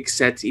those big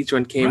sets each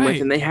one came with,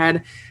 and they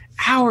had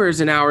hours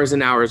and hours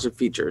and hours of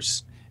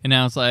features. And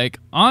now it's like,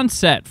 on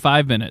set,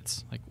 5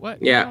 minutes. Like,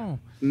 what? Yeah. No.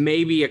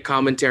 Maybe a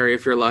commentary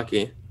if you're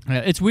lucky.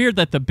 It's weird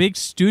that the big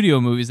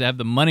studio movies that have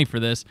the money for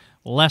this,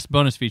 less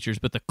bonus features,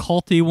 but the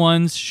culty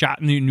ones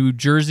shot in New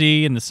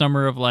Jersey in the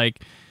summer of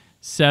like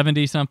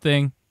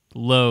 70-something,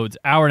 loads.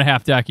 Hour and a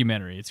half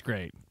documentary. It's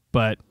great.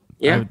 But,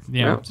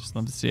 just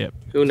love to see it.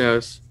 Who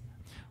knows?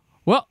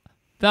 Well,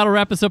 that'll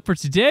wrap us up for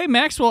today.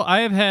 Maxwell, I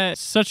have had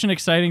such an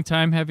exciting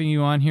time having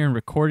you on here and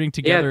recording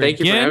together. Yeah, thank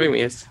you for having me.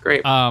 It's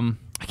great.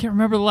 I can't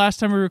remember the last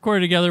time we recorded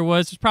together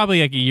was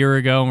probably like a year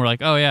ago, and we're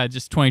like, oh yeah,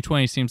 just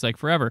 2020 seems like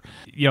forever.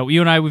 You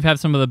and I, we've had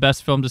some of the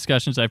best film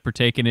discussions I've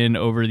partaken in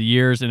over the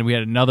years, and we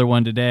had another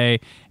one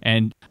today.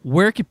 And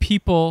where can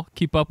people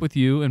keep up with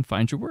you and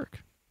find your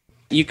work?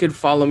 You could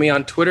follow me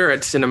on Twitter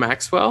at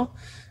CinemaXwell.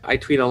 I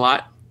tweet a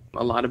lot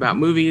about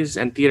movies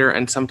and theater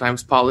and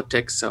sometimes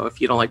politics. So if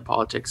you don't like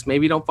politics,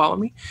 maybe don't follow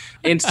me.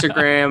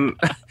 Instagram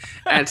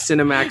at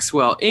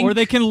CinemaXwell Inc. Or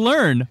they can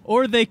learn,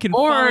 or they can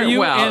follow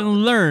you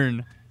and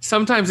learn.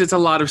 Sometimes it's a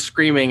lot of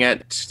screaming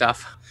at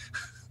stuff.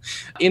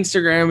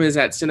 Instagram is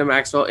at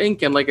CinemaXwell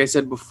Inc. And like I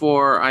said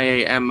before, I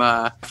am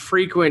a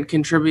frequent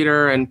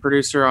contributor and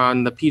producer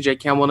on the PJ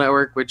Campbell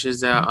Network, which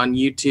is on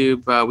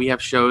YouTube. We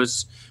have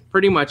shows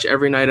pretty much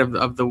every night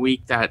of the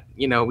week that,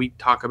 we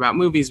talk about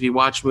movies, we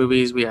watch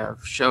movies. We have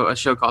a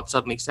show called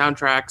Suddenly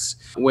Soundtracks,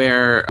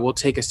 where we'll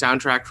take a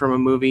soundtrack from a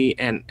movie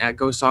and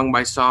go song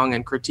by song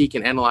and critique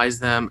and analyze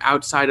them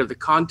outside of the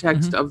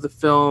context of the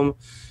film.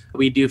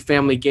 We do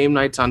family game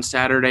nights on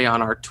Saturday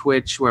on our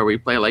Twitch, where we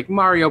play like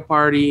Mario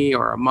Party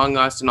or Among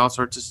Us and all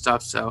sorts of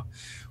stuff. So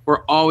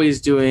we're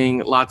always doing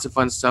lots of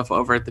fun stuff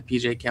over at the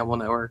PJ Campbell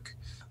Network.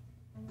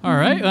 All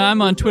right.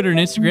 I'm on Twitter and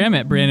Instagram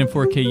at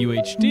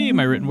Brandon4KUHD.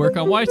 My written work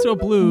on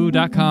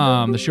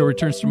whysoblue.com. The show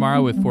returns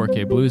tomorrow with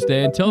 4K Blues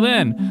Day. Until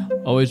then,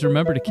 always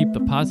remember to keep the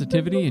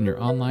positivity in your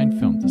online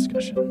film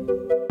discussion.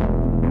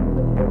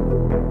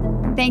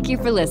 Thank you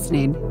for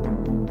listening.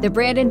 The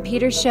Brandon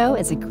Peters Show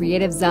is a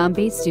Creative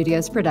Zombie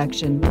Studios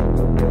production.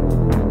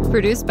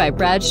 Produced by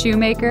Brad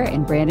Shoemaker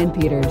and Brandon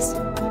Peters.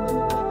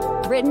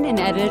 Written and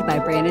edited by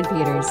Brandon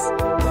Peters.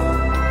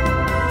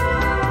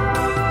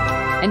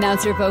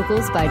 Announcer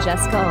vocals by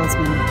Jessica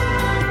Alsman.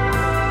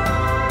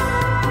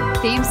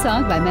 Theme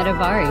song by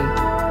Metavari.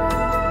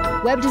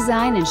 Web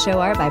design and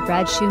show art by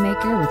Brad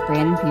Shoemaker with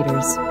Brandon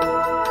Peters.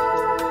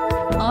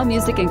 All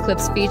music and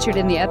clips featured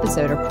in the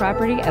episode are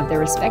property of their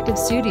respective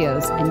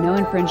studios, and no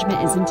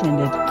infringement is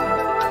intended.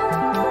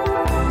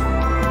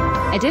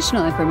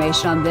 Additional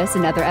information on this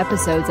and other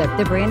episodes at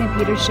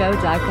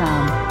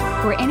thebrandonpetershow.com.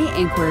 For any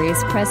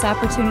inquiries, press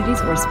opportunities,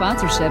 or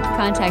sponsorship,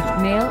 contact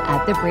mail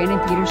at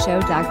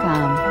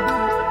thebrandonpetershow.com.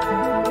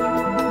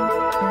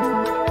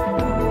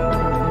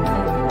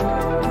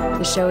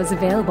 The show is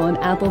available on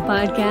Apple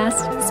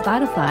Podcasts,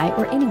 Spotify,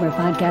 or anywhere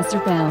podcasts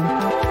are found.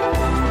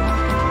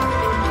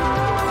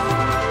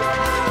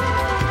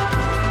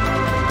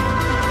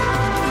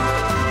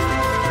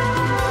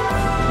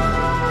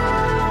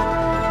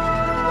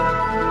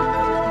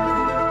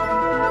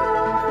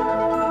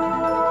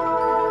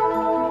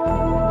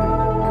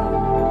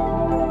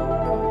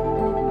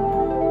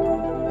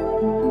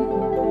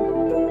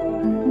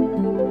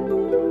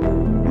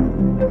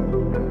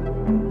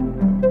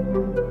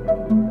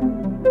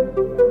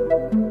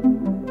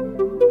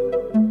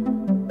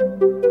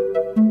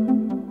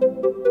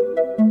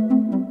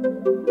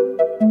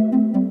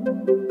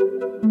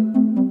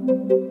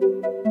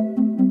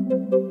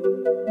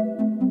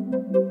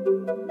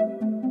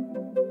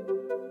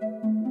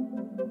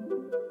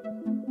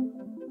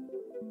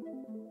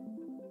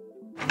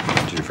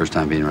 First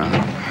time being around?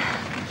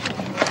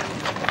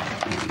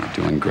 You're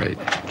doing great.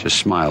 Just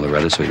smile,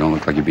 Loretta, so you don't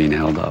look like you're being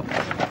held up.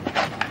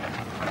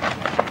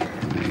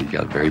 You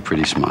got a very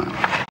pretty smile.